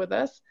 Erin, with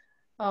us.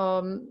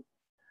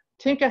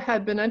 Tinka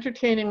had been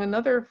entertaining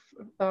another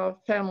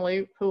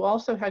family who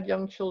also had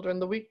young children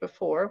the week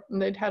before,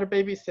 and they'd had a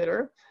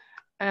babysitter.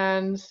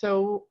 And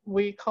so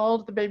we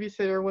called the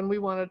babysitter when we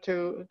wanted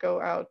to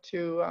go out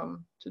to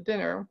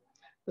dinner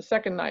the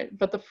second night.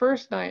 But the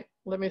first night,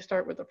 let me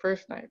start with the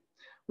first night.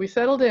 We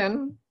settled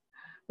in.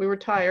 We were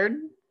tired,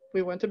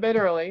 we went to bed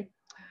early,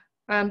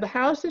 and the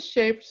house is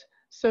shaped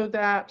so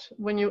that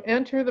when you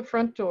enter the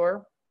front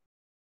door,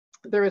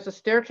 there is a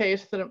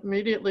staircase that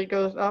immediately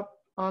goes up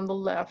on the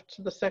left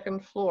to the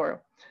second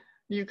floor.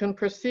 You can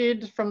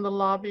proceed from the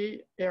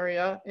lobby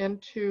area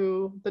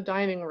into the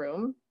dining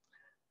room,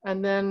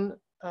 and then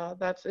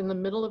that's in the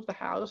middle of the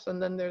house,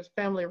 and then there's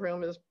family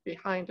room is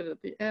behind it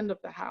at the end of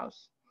the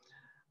house.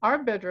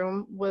 Our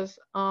bedroom was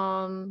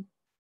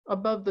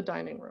above the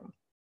dining room.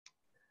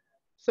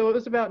 So it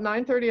was about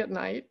 9:30 at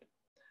night.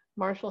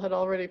 Marshall had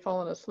already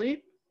fallen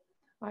asleep.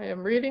 I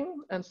am reading,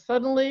 and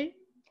suddenly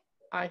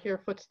I hear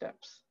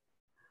footsteps.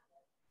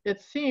 It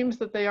seems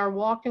that they are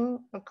walking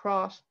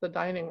across the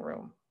dining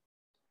room.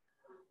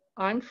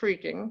 I'm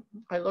freaking.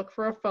 I look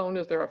for a phone.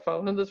 Is there a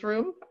phone in this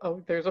room?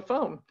 Oh, there's a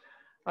phone.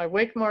 I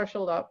wake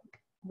Marshall up.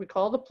 We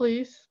call the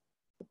police.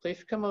 The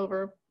police come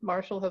over.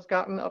 Marshall has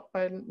gotten up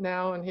by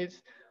now, and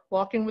he's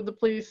walking with the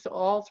police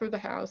all through the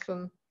house,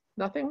 and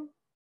nothing.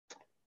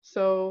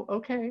 So,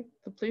 okay,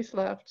 the police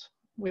left.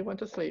 We went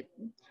to sleep.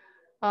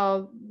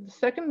 The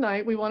second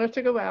night, we wanted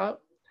to go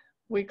out.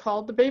 We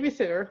called the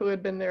babysitter who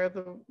had been there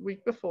the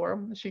week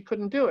before. She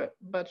couldn't do it,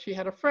 but she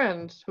had a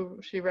friend who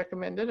she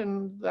recommended,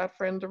 and that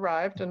friend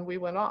arrived, and we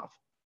went off.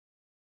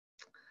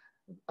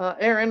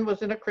 Erin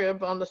was in a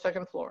crib on the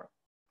second floor.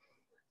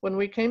 When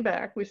we came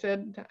back, we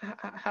said,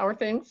 how are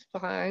things?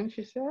 Fine,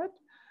 she said.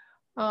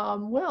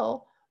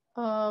 Well,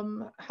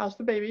 how's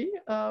the baby?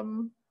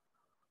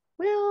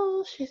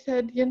 Well, she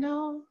said, you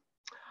know,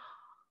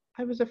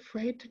 I was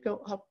afraid to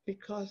go up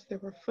because there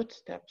were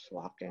footsteps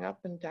walking up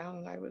and down,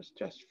 and I was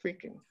just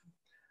freaking.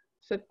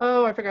 I said,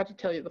 oh, I forgot to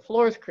tell you, the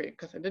floors creak,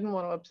 because I didn't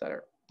want to upset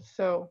her.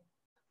 So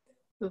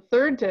the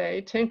third day,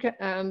 Tinka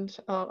and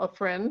a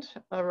friend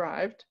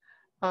arrived.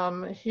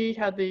 He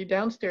had the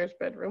downstairs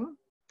bedroom,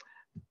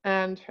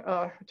 and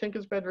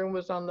Tinka's bedroom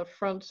was on the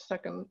front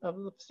of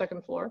the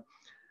second floor.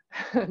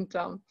 And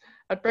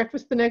at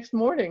breakfast the next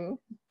morning,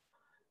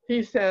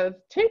 he said,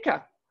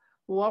 Tinka,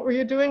 what were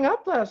you doing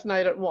up last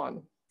night at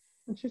 1?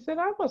 And she said,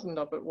 I wasn't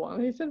up at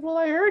 1. He said, well,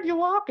 I heard you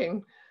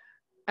walking.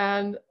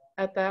 And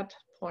at that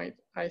point,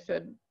 I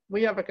said,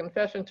 we have a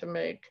confession to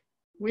make.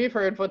 We've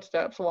heard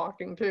footsteps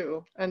walking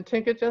too. And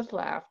Tinka just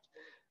laughed.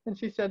 And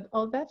she said,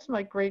 oh, that's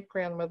my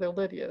great-grandmother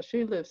Lydia.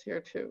 She lives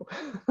here too.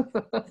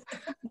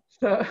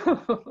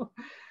 So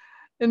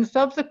in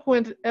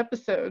subsequent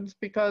episodes,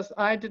 because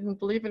I didn't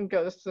believe in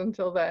ghosts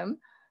until then,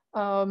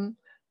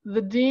 the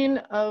dean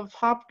of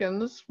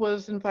Hopkins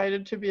was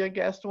invited to be a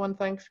guest one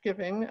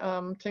Thanksgiving.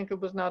 Tinka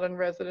was not in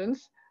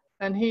residence,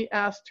 and he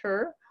asked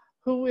her,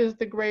 who is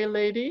the gray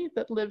lady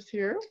that lives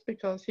here?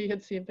 Because he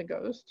had seen the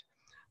ghost.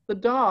 The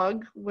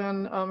dog,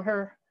 when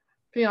her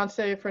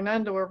fiance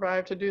Fernando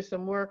arrived to do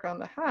some work on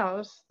the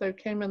house, they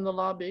came in the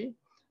lobby.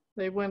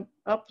 They went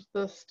up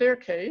the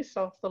staircase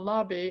off the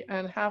lobby,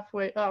 and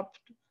halfway up,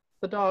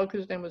 the dog,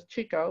 whose name was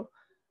Chico,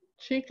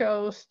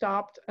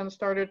 stopped and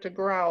started to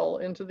growl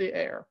into the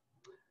air.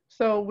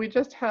 So we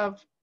just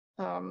have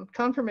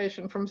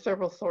confirmation from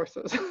several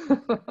sources.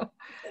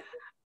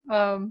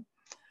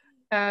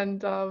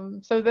 And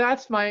so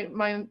that's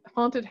my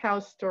haunted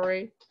house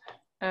story.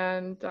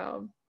 And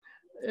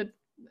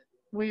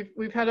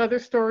we've had other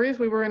stories.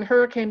 We were in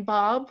Hurricane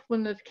Bob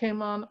when it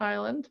came on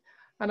island,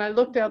 and I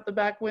looked out the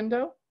back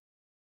window.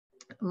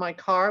 My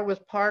car was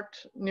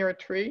parked near a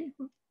tree,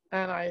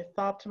 and I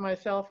thought to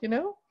myself, you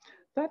know,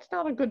 that's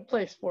not a good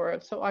place for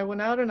it. So I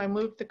went out and I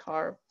moved the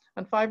car,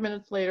 and 5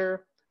 minutes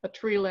later, a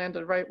tree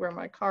landed right where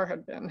my car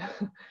had been.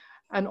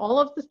 And all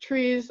of the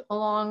trees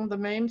along the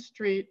main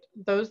street,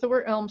 those that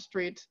were elm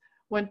streets,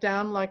 went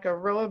down like a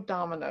row of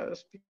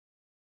dominoes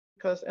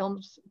because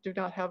elms do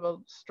not have a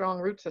strong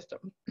root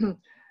system.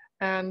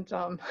 And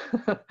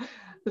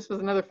this was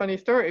another funny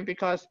story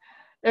because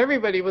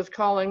everybody was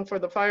calling for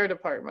the fire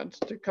department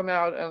to come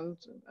out and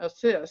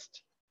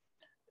assist.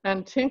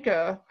 And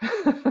Tinka,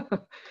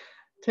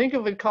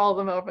 Tinka would call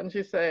them up and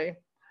she'd say,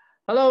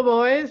 "Hello,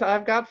 boys,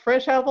 I've got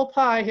fresh apple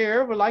pie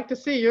here. Would like to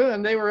see you."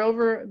 And they were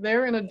over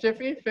there in a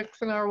jiffy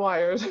fixing our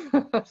wires.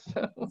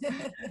 So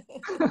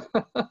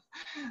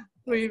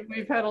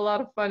we've had a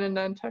lot of fun in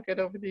Nantucket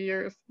over the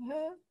years.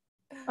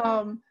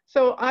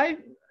 So I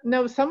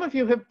know some of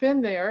you have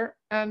been there,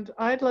 and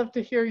I'd love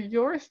to hear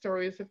your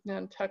stories of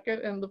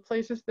Nantucket and the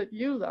places that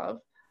you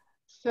love.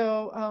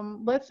 So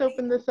let's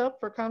open this up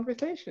for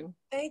conversation.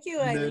 Thank you,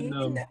 Eileen.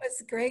 Then, that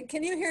was great.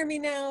 Can you hear me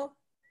now?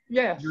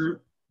 Yes.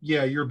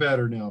 You're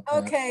better now,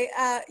 Pat. Okay.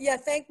 Yeah,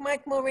 thank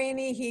Mike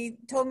Mulroney. He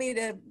told me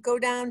to go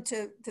down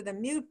to the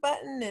mute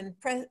button and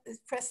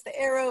press the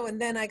arrow, and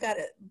then I got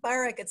a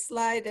bar I could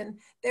slide, and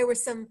there were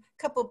some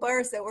couple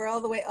bars that were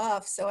all the way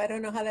off, so I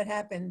don't know how that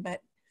happened,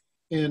 but.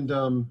 And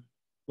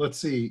let's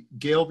see,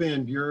 Gail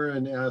Van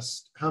Buren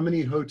asked, how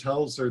many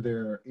hotels are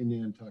there in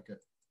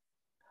Nantucket?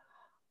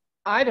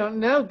 I don't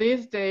know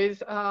these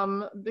days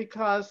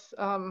because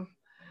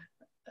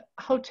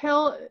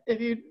hotel, if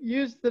you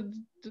use the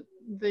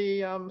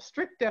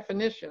strict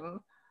definition,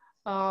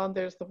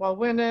 there's the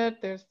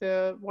Wawinnet, there's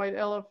the White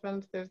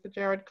Elephant, there's the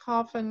Jared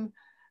Coffin,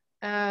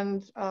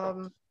 and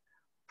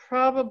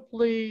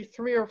probably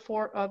 3 or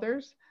 4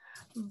 others.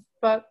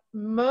 But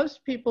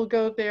most people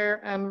go there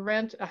and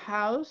rent a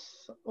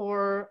house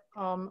or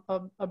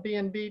a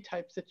B&B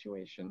type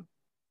situation.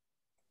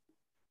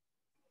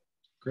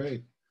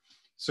 Great.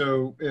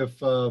 So if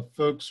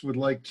folks would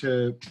like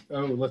to,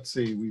 let's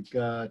see, we've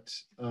got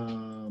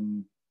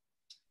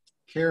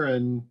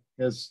Karen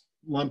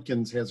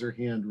Lumpkins has her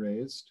hand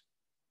raised.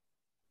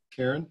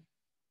 Karen?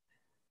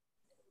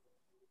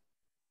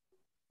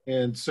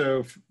 And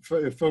so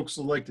if folks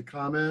would like to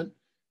comment,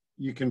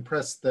 you can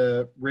press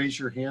the raise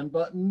your hand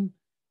button,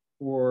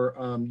 or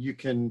you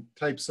can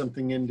type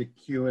something into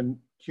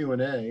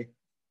Q&A.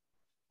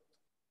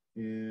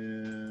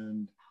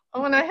 And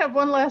oh, and I have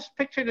one last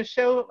picture to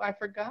show. I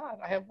forgot.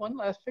 I have one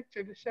last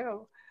picture to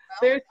show.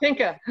 There's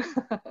Tinka.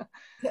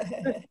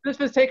 This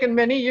was taken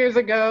many years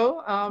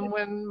ago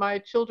when my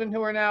children,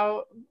 who are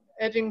now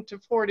edging to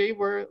 40,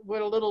 were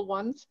little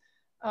ones.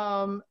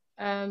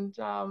 And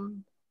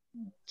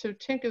to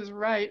Tinka's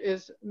right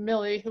is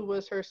Millie, who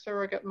was her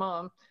surrogate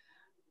mom.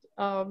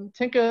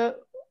 Tinka's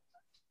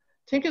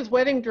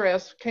wedding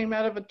dress came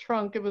out of a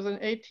trunk. It was an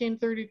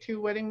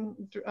 1832 wedding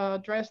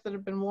dress that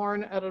had been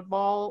worn at a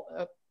ball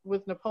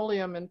with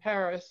Napoleon in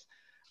Paris.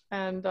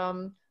 And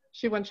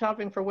she went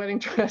shopping for wedding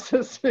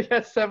dresses. She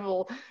had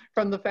several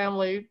from the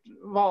family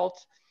vault.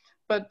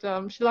 But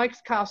she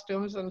likes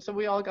costumes, and so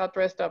we all got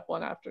dressed up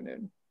one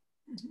afternoon.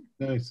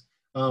 Nice.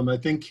 I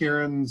think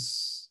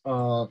Karen's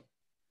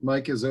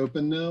mic is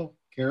open now.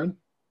 Karen?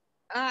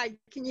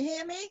 Can you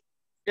hear me?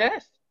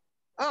 Yes.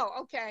 Oh,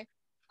 okay.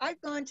 I've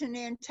gone to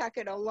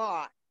Nantucket a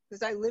lot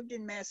because I lived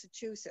in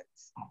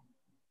Massachusetts.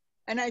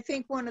 And I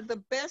think one of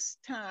the best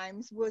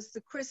times was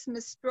the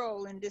Christmas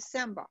stroll in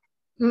December.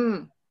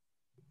 Mm.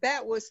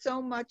 That was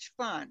so much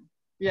fun.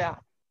 Yeah.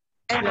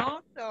 And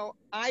also,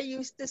 I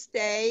used to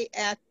stay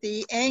at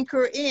the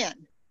Anchor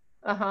Inn.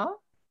 Uh-huh.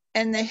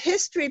 And the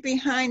history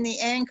behind the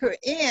Anchor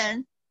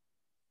Inn,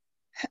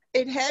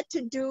 it had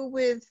to do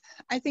with,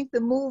 I think,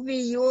 the movie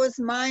Yours,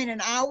 Mine,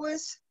 and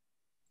Ours.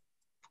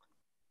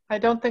 I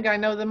don't think I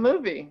know the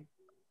movie.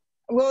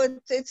 Well,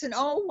 it's an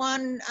old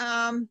one.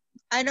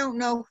 I don't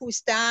know who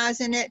stars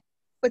in it,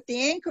 but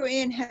the Anchor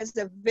Inn has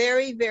a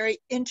very, very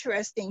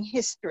interesting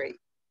history.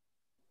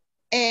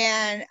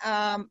 And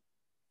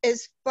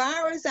as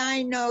far as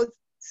I know,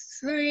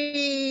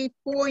 3-4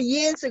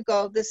 years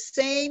ago, the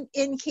same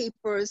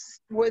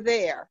innkeepers were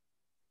there.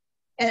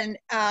 And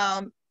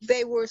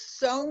they were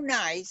so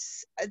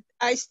nice.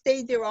 I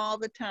stayed there all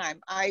the time.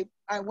 I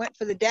went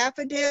for the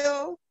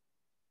Daffodil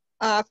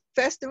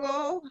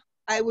Festival.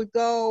 I would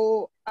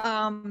go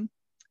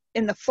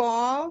in the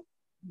fall.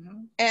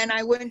 Mm-hmm. And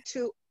I went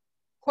to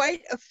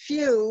quite a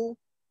few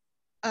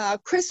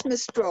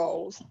Christmas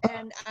strolls,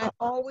 and I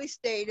always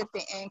stayed at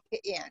the Anchor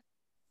Inn.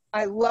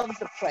 I love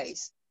the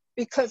place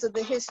because of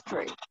the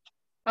history.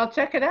 I'll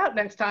check it out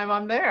next time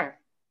I'm there.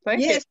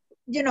 Thank you. Yes,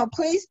 you know,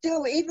 please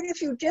do. Even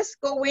if you just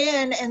go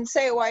in and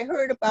say, "Oh, I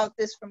heard about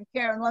this from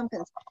Karen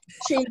Lumpkins."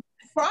 She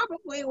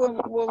probably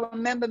will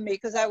remember me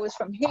because I was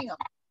from Hingham.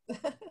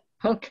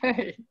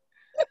 Okay.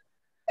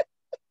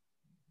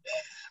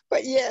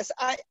 But yes,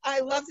 I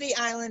love the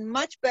island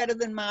much better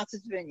than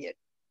Martha's Vineyard.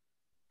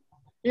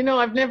 You know,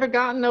 I've never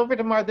gotten over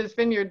to Martha's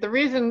Vineyard. The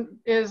reason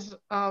is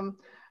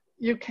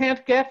you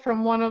can't get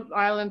from one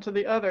island to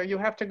the other. You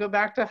have to go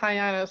back to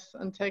Hyannis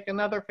and take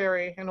another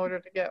ferry in order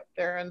to get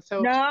there. And so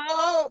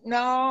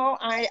no,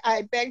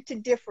 I beg to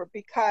differ,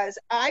 because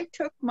I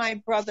took my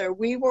brother,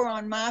 we were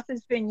on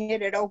Martha's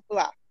Vineyard at Oak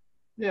Bluff.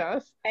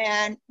 Yes.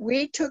 And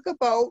we took a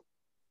boat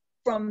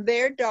from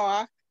their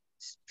dock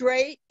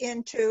straight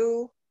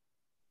into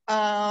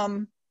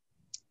the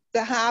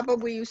harbor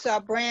where you saw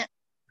Brant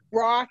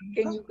Rock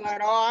and you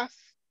got off.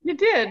 You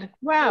did?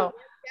 Wow.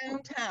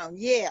 Downtown,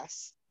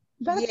 yes.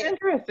 That's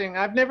interesting.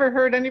 I've never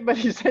heard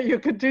anybody say you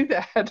could do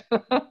that. You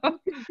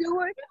can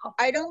do it.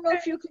 I don't know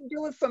if you can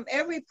do it from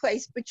every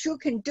place, but you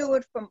can do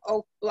it from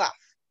Oak Bluff.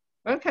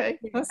 Okay.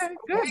 Yes. Okay.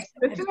 Good.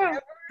 Good to know.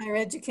 I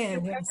read you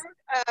can. Yes.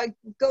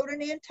 Go to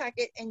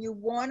Nantucket and you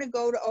want to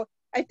go to,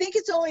 I think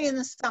it's only in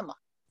the summer.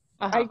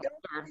 I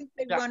don't think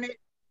they run it,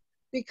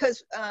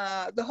 because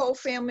the whole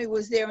family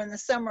was there in the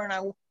summer, and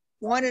I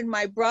wanted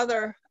my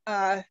brother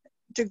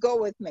to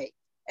go with me.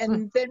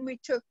 And then we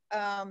took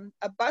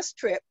a bus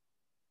trip,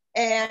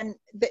 and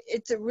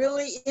it's a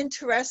really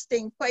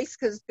interesting place,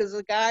 because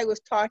the guy was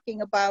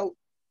talking about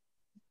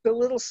the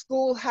little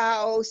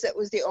schoolhouse that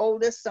was the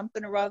oldest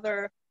something or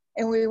other,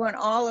 and we went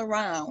all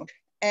around.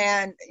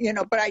 And, you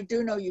know, but I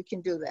do know you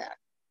can do that.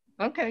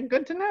 Okay,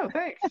 good to know.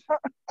 Thanks.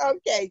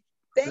 Okay.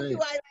 Thank Great. you,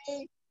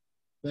 Eileen.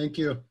 Thank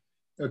you.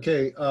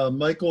 Okay,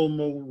 Michael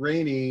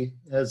Mulraney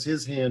has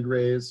his hand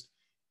raised.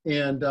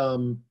 And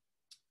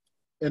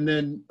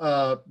then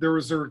there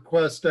was a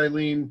request,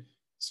 Eileen,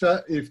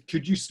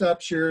 could you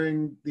stop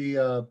sharing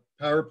the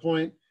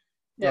PowerPoint?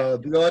 Yeah.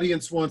 The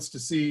audience wants to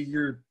see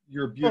your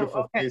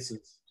beautiful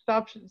faces.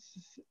 Stop.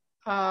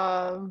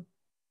 Down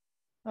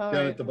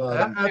at the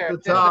bottom. At the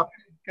top.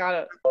 Got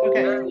it.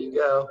 Okay. There you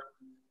go.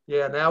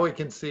 Yeah, now we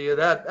can see you.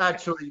 That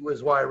actually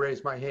was why I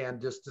raised my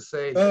hand, just to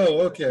say,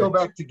 Oh, okay. go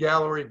back to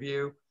gallery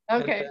view.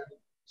 Okay.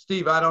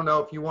 Steve, I don't know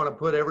if you want to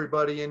put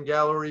everybody in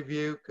gallery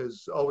view,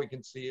 because all we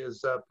can see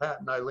is Pat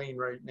and Eileen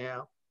right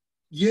now.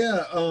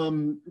 Yeah,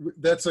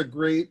 that's a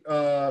great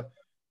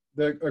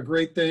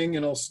thing,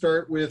 and I'll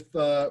start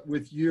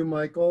with you,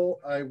 Michael.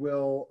 I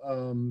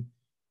will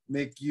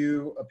make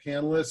you a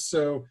panelist.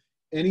 So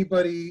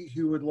anybody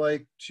who would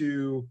like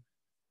to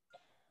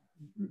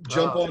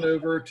jump on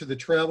over to the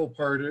travel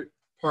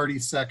party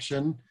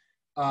section,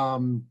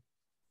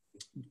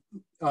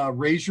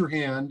 raise your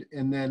hand,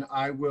 and then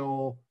I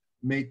will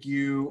make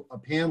you a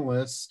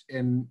panelist,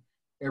 and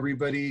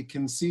everybody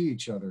can see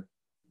each other.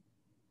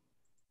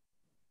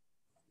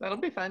 That'll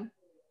be fun.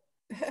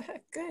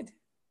 Good.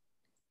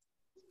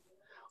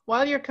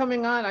 While you're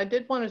coming on, I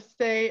did want to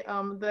say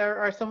there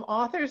are some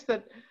authors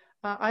that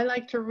I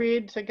like to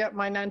read to get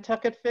my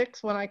Nantucket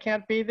fix when I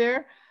can't be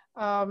there.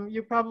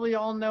 You probably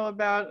all know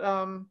about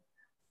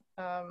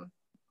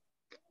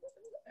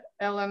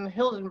Ellen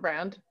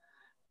Hildenbrand,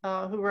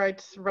 who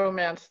writes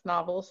romance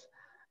novels.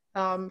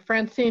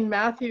 Francine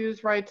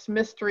Matthews writes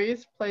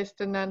mysteries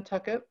placed in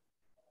Nantucket.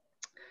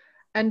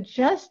 And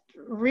just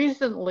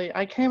recently,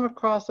 I came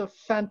across a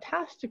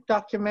fantastic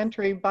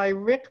documentary by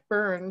Rick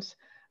Burns,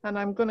 and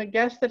I'm going to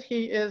guess that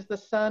he is the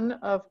son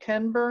of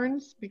Ken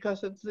Burns,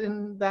 because it's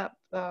in that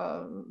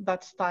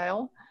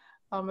style.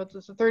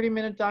 It's a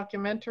 30-minute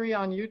documentary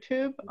on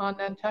YouTube on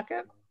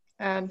Nantucket,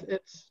 and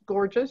it's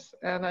gorgeous,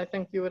 and I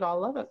think you would all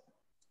love it.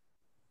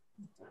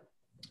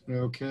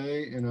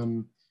 Okay, and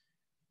I'm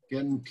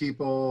getting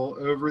people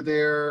over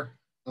there.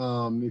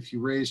 If you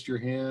raised your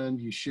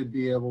hand, you should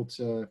be able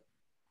to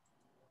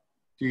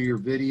do your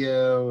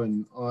video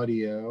and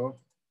audio.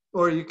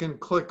 Or you can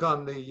click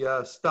on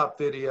the stop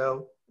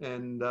video,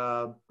 and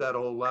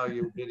that'll allow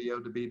your video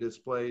to be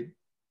displayed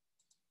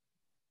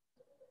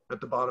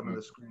at the bottom of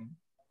the screen.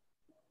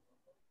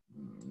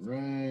 All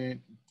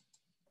right.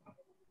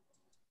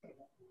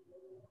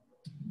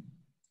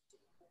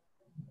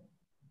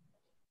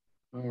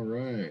 All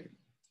right.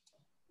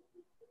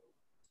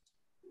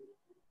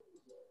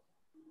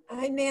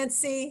 Hi,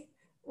 Nancy.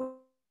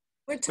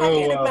 We're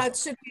talking about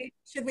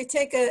should we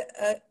take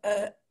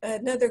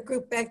another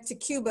group back to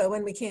Cuba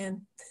when we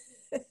can?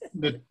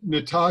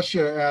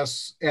 Natasha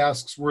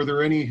asks, were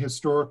there any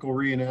historical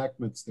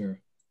reenactments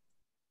there?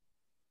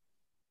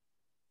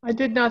 I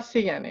did not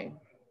see any.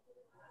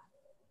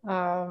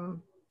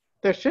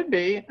 There should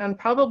be, and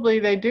probably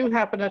they do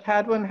happen at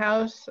Hadwin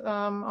House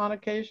on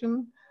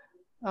occasion,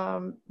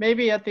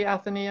 maybe at the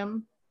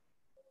Athenaeum,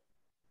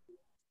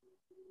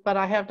 but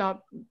I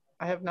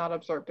have not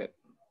observed it.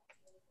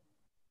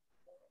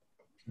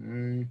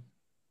 Okay.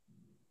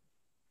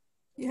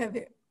 You have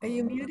it. Are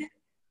you muted?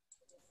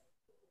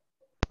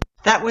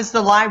 That was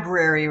the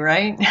library,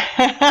 right?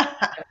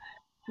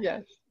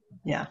 Yes.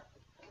 Yeah.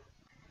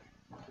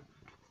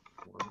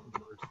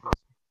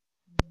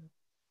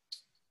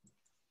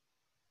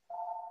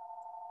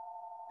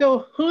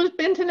 So who's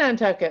been to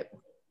Nantucket?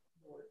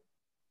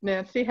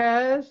 Nancy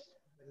has.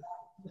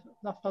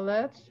 La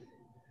Follette.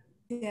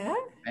 Yeah.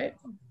 Right.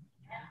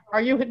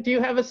 Do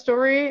you have a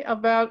story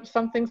about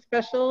something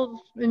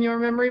special in your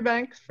memory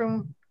banks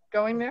from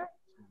going there?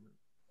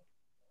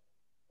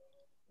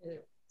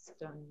 It's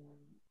done.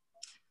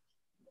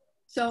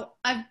 So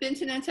I've been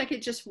to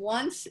Nantucket just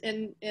once,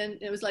 and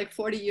it was like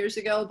 40 years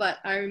ago, but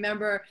I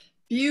remember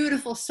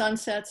beautiful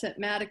sunsets at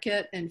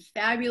Nantucket and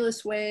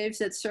fabulous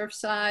waves at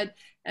Surfside.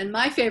 And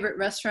my favorite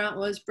restaurant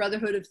was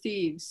Brotherhood of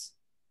Thieves.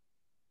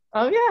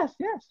 Oh, yes,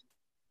 yes.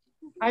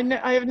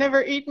 I have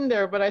never eaten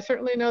there, but I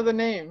certainly know the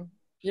name.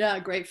 Yeah,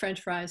 great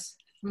French fries.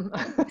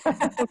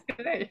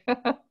 Okay.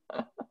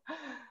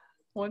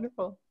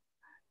 Wonderful.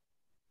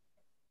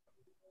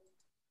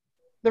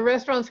 The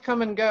restaurants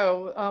come and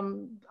go.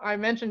 I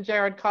mentioned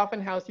Jared Coffin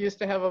House used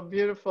to have a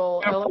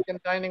beautiful,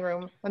 elegant dining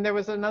room. And there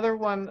was another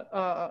one,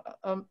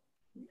 a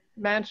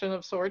mansion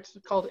of sorts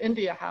called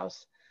India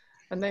House.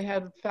 And they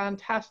had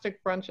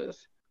fantastic brunches.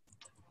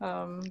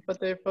 But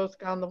they've both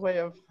gone the way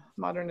of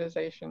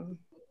modernization.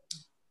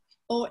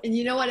 Oh, and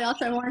you know what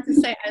else I wanted to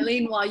say,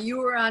 Eileen, while you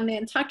were on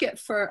Nantucket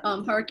for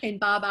Hurricane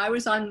Bob, I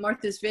was on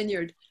Martha's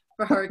Vineyard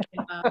for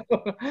Hurricane Bob.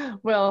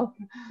 Well,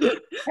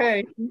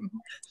 hey,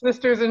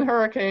 sisters in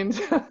hurricanes.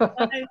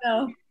 I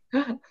know.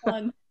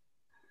 Fun.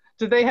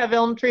 Did they have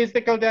elm trees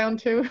that go down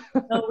too?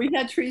 Oh, we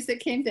had trees that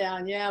came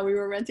down. Yeah, we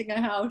were renting a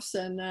house,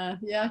 and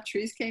yeah,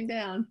 trees came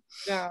down.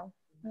 Yeah.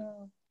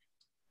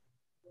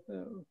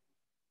 So.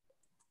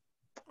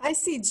 I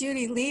see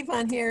Judy Leave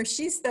on here.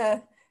 She's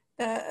the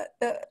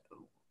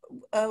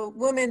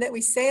woman that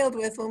we sailed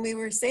with when we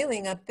were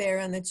sailing up there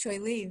on the Choi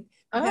Leave.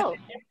 Oh.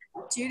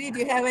 Judy, do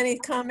you have any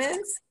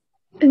comments?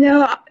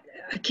 No,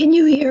 can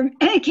you hear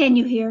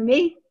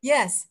me?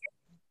 Yes.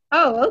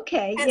 Oh,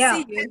 okay.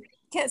 Can't see you.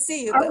 Can't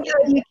see you. Oh, no,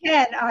 you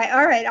can.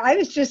 All right. I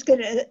was just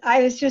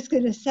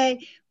gonna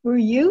say, were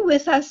you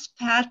with us,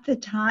 Pat, the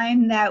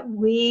time that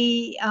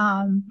we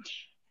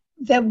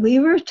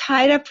were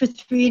tied up for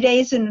 3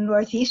 days in the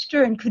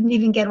Northeaster and couldn't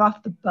even get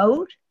off the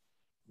boat?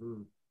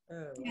 Mm.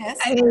 Yes.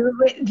 I mean,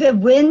 the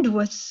wind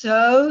was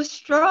so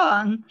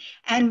strong,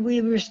 and we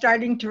were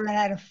starting to run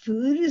out of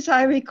food, as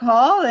I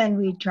recall, and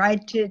we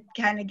tried to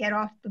kind of get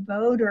off the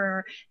boat,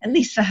 or at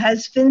least the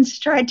husbands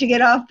tried to get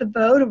off the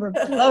boat, and were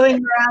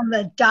blowing around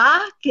the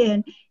dock,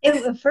 and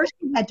at first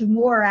we had to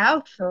moor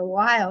out for a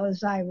while,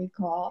 as I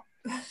recall.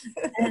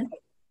 And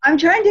I'm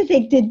trying to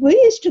think, did we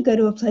used to go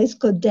to a place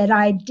called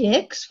Dead-Eye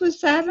Dick's? Was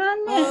that on?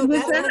 Oh,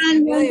 was that that sounds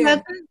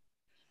familiar.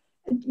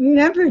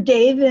 Remember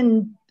Dave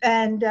and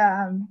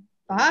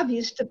Bob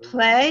used to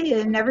play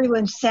and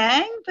everyone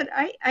sang, but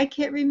I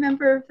can't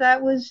remember if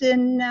that was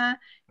in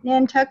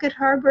Nantucket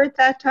Harbor at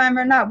that time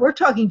or not. We're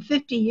talking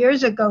 50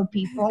 years ago,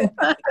 people.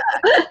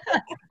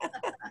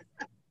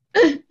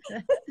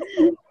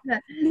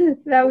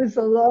 That was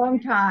a long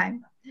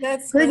time.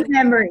 That's good funny.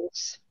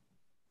 memories.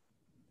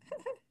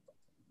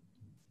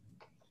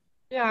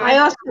 Yeah, I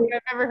also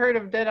I've never heard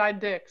of Dead-Eye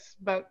Dick's,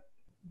 but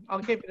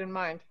I'll keep it in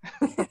mind.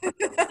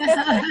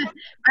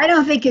 I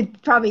don't think it's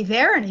probably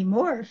there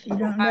anymore if you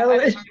don't know I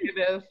it. don't think it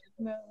is.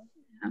 No.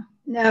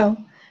 No,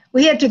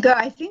 we had to go.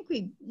 I think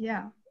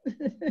yeah.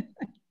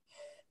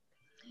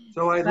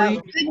 So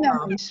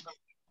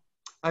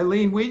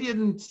Eileen, we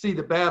didn't see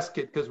the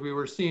basket because we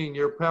were seeing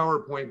your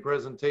PowerPoint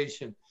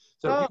presentation.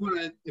 So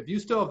if you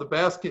still have the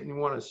basket and you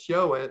want to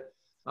show it,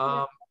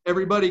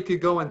 everybody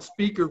could go in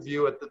speaker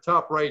view at the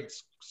top right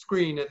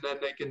screen, and then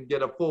they can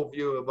get a full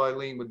view of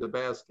Eileen with the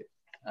basket.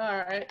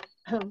 All right.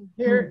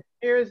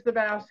 Here's the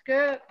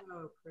basket.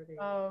 Oh, pretty.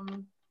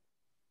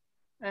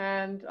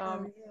 And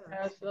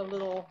has a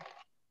little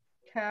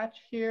catch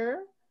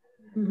here.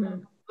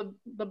 Mm-hmm.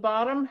 The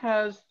bottom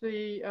has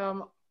the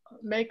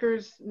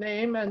maker's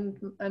name and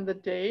the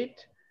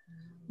date.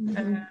 Mm-hmm.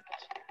 And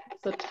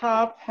the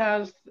top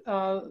has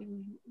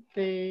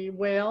the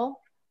whale,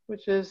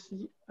 which is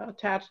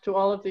attached to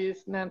all of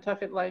these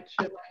Nantucket light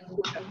ships.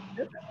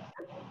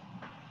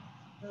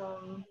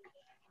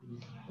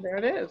 There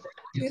it is.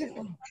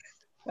 Beautiful.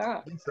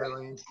 Yeah. Thanks,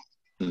 Eileen.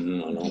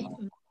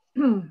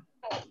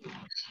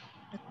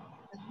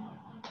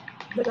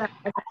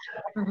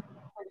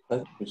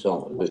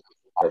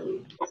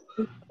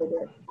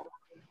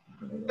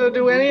 So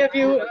do any of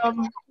you?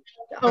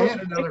 I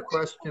had another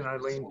question,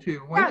 Eileen, too.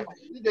 When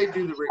did they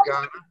do the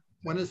regatta?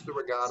 When is the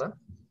regatta?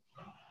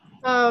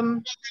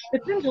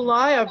 It's in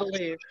July, I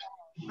believe.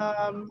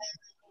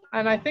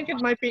 And I think it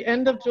might be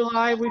end of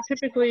July. We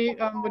typically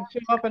would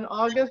show up in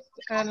August,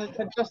 and it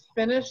had just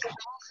finished.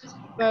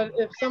 But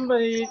if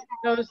somebody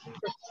knows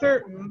for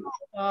certain,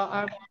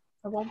 I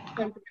won't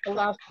say the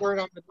last word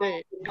on the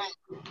date.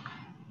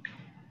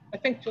 I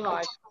think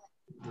July.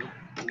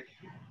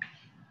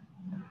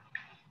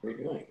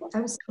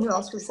 Who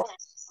else was that?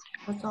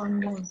 What's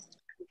on?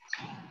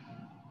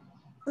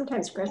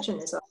 Sometimes Gretchen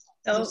is on.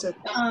 So,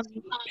 Pat,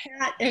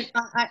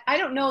 I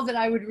don't know that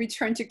I would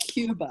return to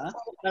Cuba,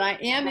 but I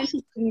am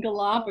interested in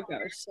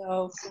Galapagos.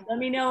 So let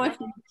me know if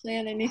you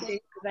plan anything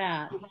for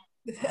that.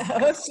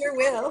 Oh, sure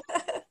will.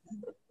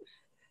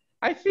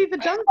 I see the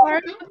jump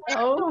part.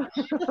 Oh.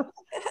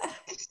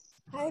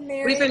 Hi,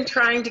 Mary. We've been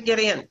trying to get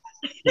in.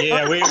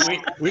 Yeah, we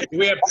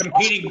have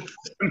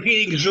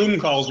competing Zoom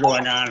calls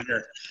going on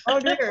here. Oh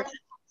dear.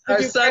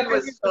 Our son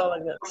was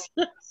calling us.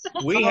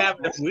 We have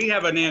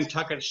a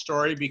Nantucket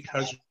story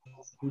because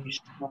we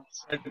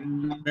had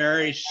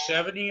Mary's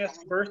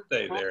 70th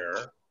birthday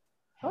there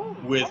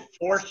with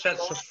 4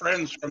 sets of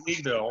friends from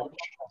Eville,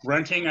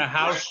 renting a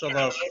house of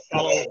a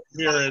fellow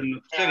here in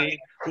the city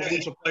who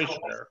owns a place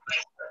there.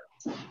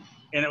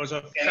 And it was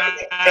a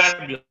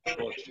fabulous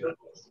trip.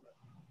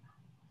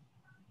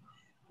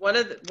 One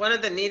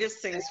of the neatest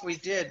things we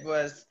did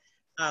was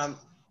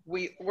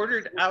we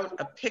ordered out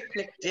a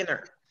picnic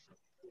dinner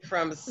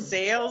from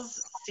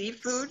Sales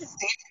Seafood.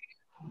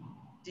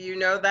 Do you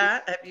know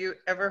that? Have you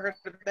ever heard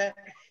of that?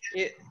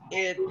 It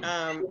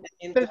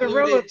There's a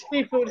row of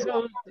seafood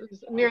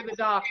near the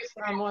docks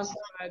on one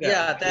side.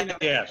 Yeah,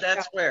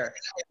 that's where.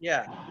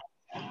 Yeah.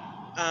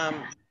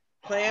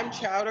 Clam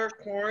chowder,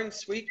 corn,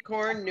 sweet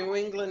corn, New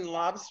England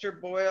lobster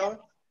boil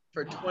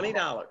for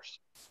 $20.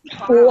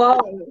 Whoa!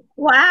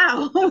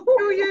 Wow!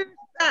 2 years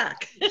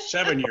back.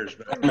 7 years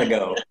back. 9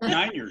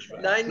 years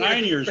back.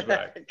 9 years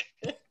back.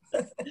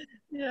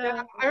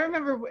 Yeah, I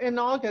remember in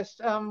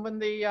August when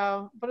the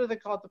what are they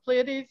called? The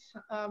Pleiades,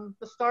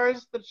 the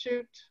stars that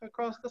shoot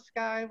across the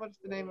sky. What's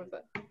the name of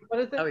it? What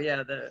is it? Oh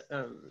yeah,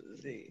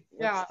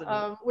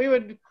 we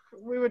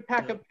would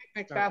pack a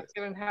picnic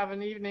basket and have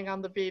an evening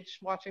on the beach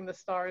watching the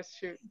stars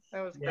shoot.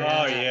 That was great.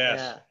 Oh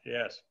yes,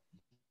 yes.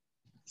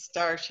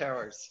 Star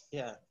showers.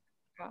 Yeah.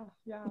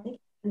 Yeah.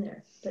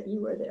 There, but you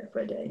were there for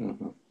a day.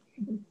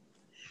 Mm-hmm.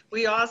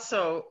 We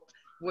also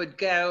would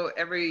go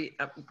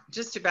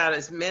just about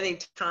as many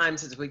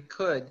times as we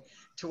could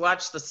to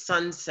watch the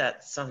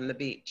sunsets on the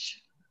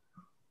beach.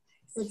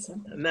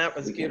 And that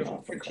was beautiful,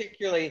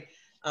 particularly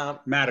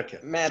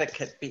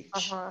Nantucket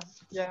Beach.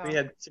 Yeah. We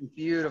had some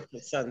beautiful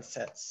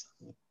sunsets.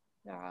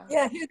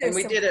 Yeah, and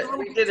we did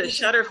a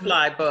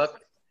shutterfly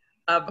book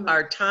of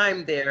our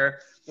time there,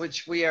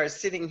 which we are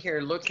sitting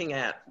here looking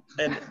at,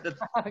 and the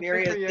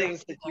various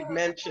things that you've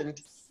mentioned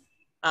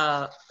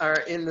are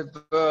in the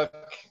book.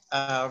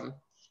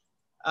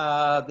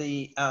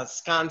 The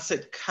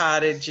Sconset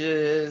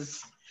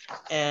cottages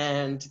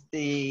and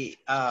the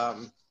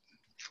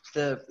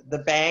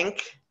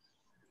bank,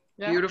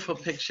 beautiful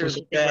pictures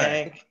of the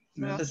bank,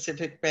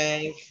 Pacific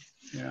Bank.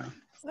 Yeah.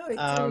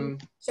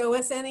 Show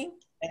us any.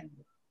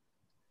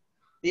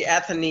 The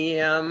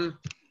Athenaeum.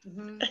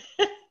 Mm-hmm.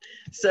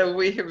 So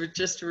we have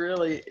just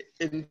really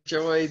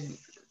enjoyed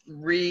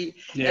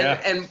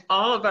and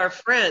all of our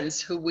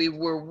friends who we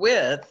were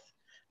with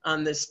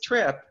on this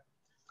trip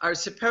are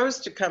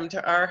supposed to come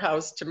to our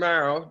house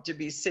tomorrow to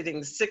be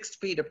sitting 6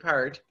 feet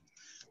apart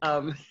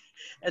and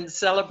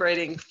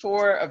celebrating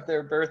 4 of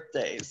their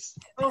birthdays.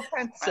 Oh,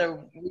 fantastic.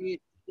 So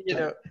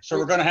so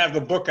we're going to have the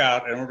book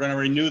out and we're going to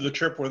renew the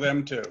trip with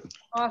them too.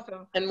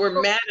 Awesome. And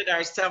we're mad at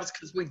ourselves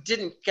because we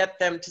didn't get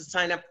them to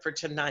sign up for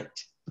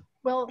tonight.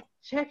 Well,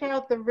 check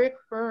out the Rick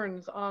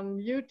Burns on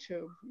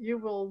YouTube. You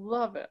will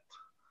love it.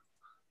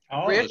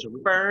 Oh, Rick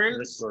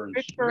Burns.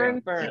 Rick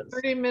Burns,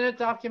 30-minute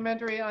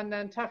documentary on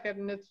Nantucket,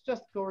 and it's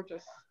just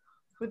gorgeous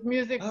with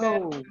music.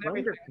 Oh,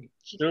 wonderful!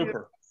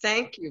 Super.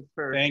 Thank you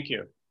for. Thank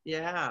you.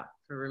 Yeah,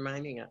 for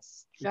reminding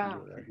us. Yeah.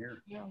 Right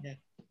here. Yeah.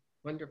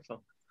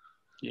 Wonderful.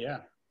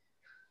 Yeah.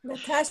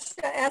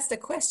 Natasha asked a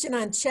question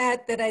on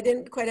chat that I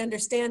didn't quite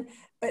understand,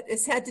 but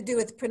it's had to do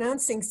with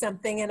pronouncing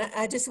something, and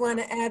I just want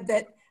to add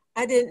that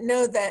I didn't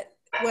know that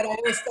what I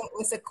always thought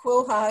was a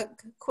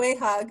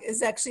quahog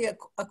is actually a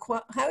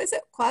how is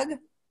it? Quag?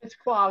 It's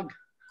quag.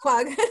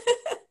 Quag.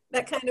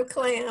 That kind of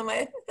clam.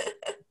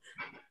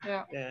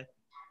 Yeah.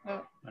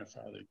 My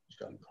father's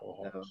done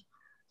quahogs.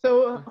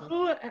 So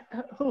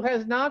who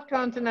has not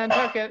gone to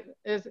Nantucket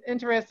is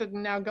interested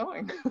in now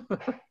going?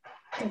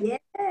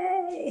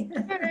 Yay!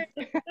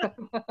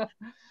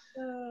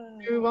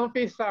 You won't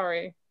be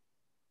sorry.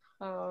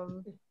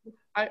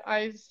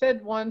 I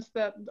said once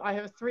that I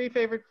have 3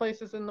 favorite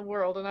places in the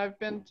world, and I've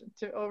been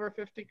to over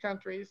 50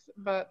 countries,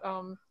 but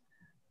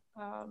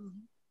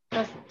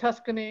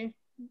Tuscany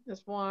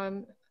is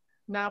one,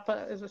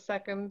 Napa is a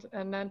second,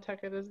 and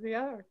Nantucket is the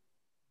other.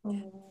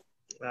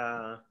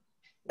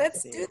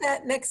 Let's do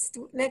that next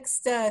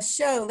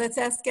show. Let's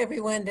ask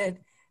everyone to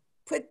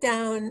put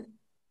down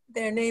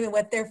their name and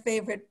what their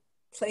favorite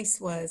place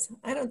was.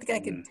 I don't think I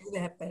could do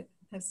that, but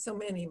I have so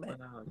many. But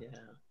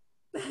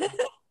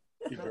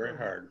It's very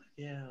hard.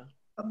 Yeah.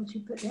 What would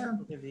you put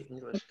down? The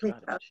English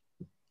cottage.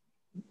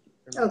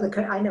 Oh,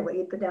 I know what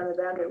you put down the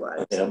boundary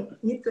waters.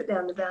 You put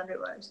down the boundary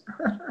waters.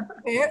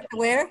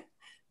 Where?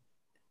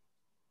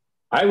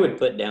 I would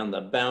put down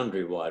the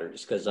boundary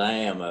waters because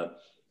I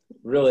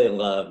really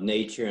love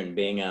nature and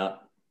being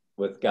out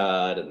with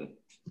God and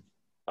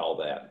all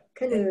that.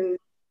 Canoe.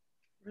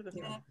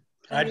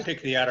 I'd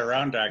pick the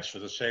Adirondacks for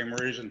the same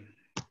reason.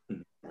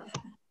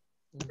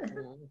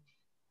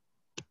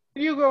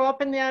 Did you grow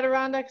up in the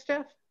Adirondacks,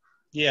 Jeff?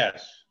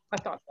 Yes. I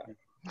thought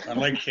so. On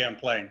Lake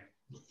Champlain.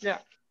 Yeah.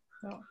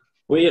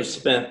 We have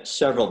spent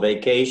several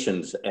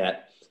vacations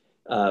at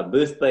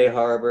Booth Bay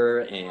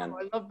Harbor and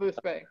I love Booth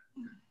Bay.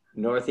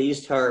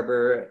 Northeast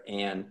Harbor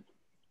and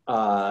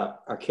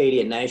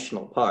Arcadia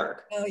National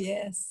Park. Oh,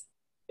 yes.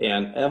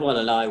 And Evelyn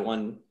and I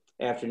one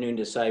afternoon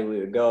decided we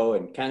would go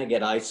and kind of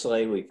get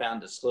isolated. We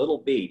found this little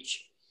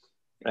beach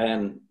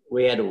and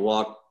we had to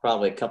walk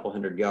probably a couple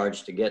hundred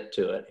yards to get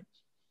to it.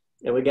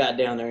 And we got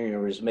down there and there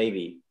was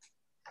maybe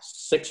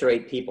 6 or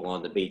 8 people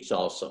on the beach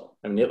also.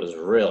 I mean, it was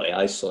really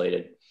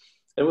isolated.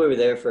 And we were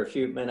there for a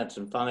few minutes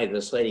and finally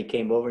this lady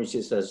came over and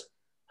she says,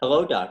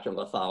 "Hello, Dr.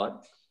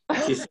 LaFollette."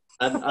 She said,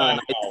 "I'm on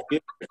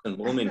in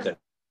Bloomington."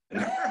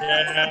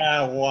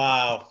 Yeah,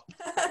 wow.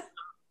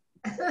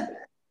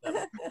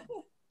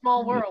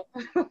 Small world.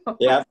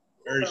 Yeah.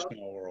 Very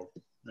small world.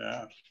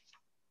 Yeah.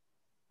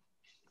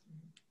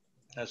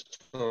 That's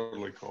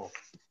totally cool.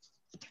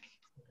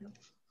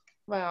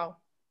 Wow.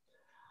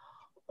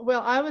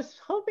 Well, I was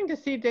hoping to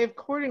see Dave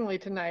Cordingley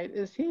tonight.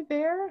 Is he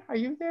there? Are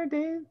you there,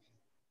 Dave?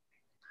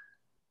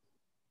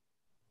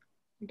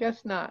 I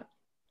guess not.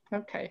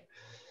 Okay.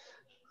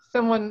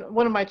 One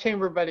of my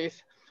chamber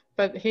buddies,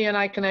 but he and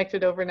I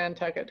connected over in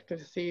Nantucket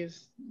because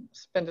he's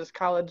spent his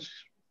college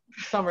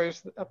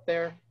summers up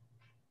there.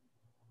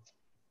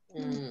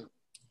 Well,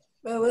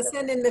 we'll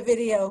send in the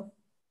video.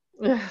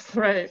 Yes,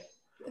 right.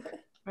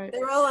 Right.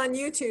 They're all on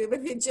YouTube.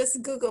 If you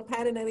just Google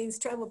Pat and Eileen's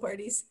travel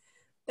parties,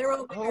 they're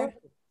all there.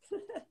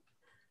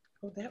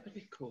 Oh, that would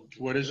be cool.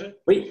 What is it?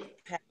 We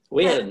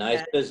had a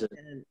nice visit.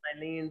 And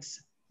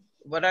Eileen's,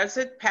 what is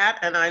it? Pat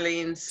and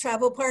Eileen's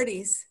travel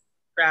parties.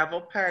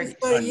 Travel parties.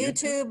 Just go to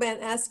YouTube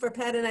and ask for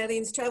Pat and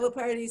Eileen's travel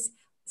parties.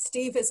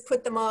 Steve has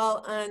put them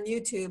all on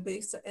YouTube,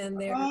 and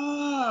they're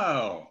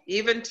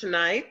even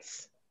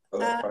tonight's.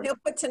 He'll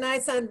put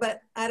tonight's on,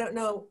 but I don't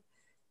know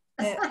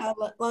how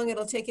long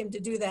it'll take him to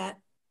do that.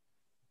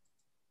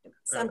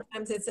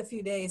 Sometimes it's a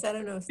few days. I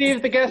don't know.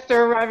 Steve, the guests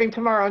are arriving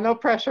tomorrow. No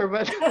pressure,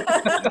 but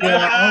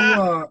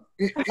yeah,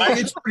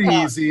 it's pretty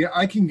easy.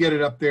 I can get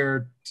it up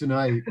there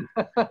tonight.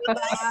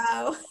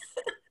 Wow.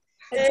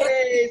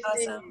 Hey,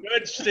 awesome.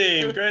 Good,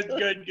 Steve. Good.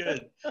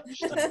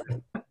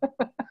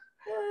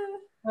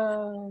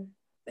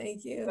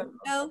 Thank you.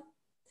 Well,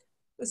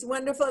 it was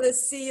wonderful to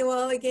see you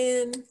all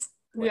again.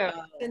 Yeah.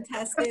 Wow.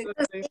 Fantastic. Good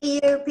to see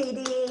you,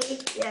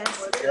 PD.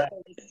 Yes. Good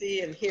to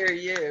see and hear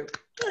you.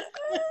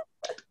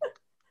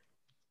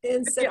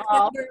 In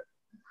September,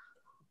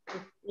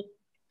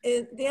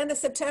 in the end of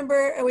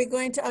September, are we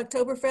going to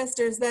Oktoberfest,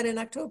 or is that in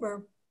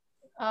October?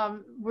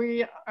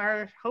 We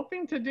are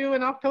hoping to do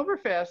an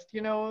Oktoberfest.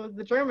 You know,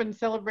 the Germans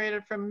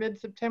celebrated from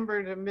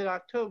mid-September to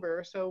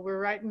mid-October, so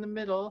we're right in the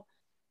middle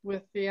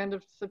with the end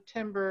of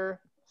September.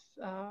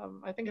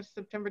 I think it's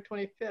September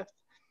 25th.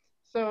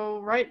 So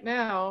right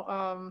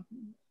now,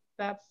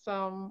 that's,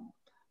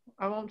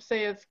 I won't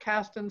say it's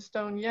cast in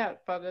stone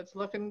yet, but it's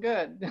looking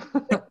good.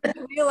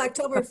 Real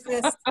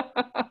Oktoberfest.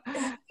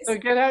 So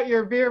get out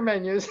your beer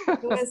menus.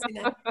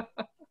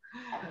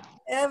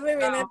 Ever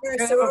remember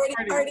a sorority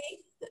party?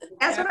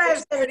 That's what I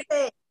was going to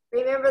say.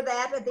 Remember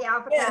that at the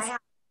Alpha Chi House?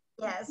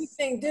 Yes. You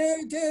sing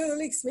 "Du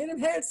liegst mir im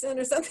Herzen"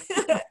 or something.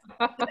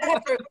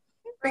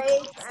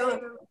 Great. I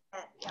remember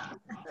that. Yeah.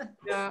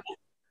 Yeah.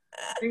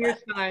 Finger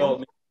sign.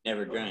 Oh,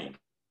 never drank.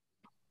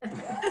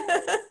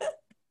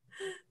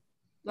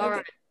 All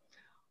right.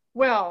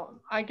 Well,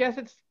 I guess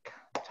it's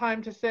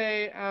time to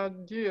say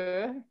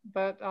adieu,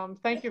 but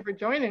thank you for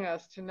joining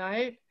us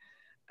tonight.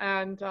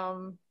 And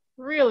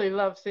really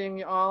love seeing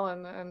you all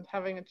and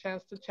having a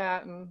chance to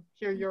chat and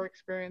hear your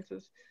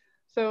experiences.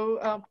 So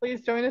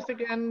please join us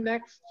again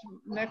next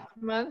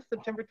month,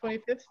 September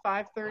 25th,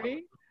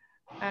 5:30.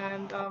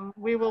 And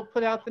we will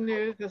put out the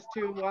news as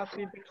to what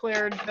the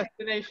declared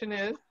destination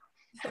is.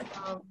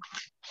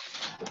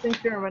 It's in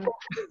German.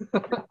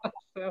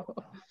 So,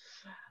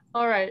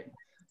 all right.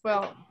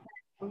 Well,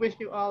 I wish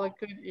you all a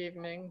good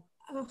evening.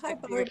 Oh, hi,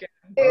 Bart.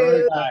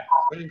 Bye.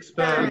 Thanks,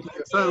 Pat.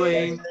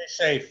 Eileen.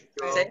 Stay safe.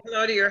 Say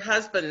hello to your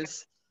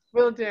husbands.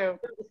 Will do.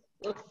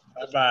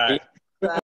 Bye-bye.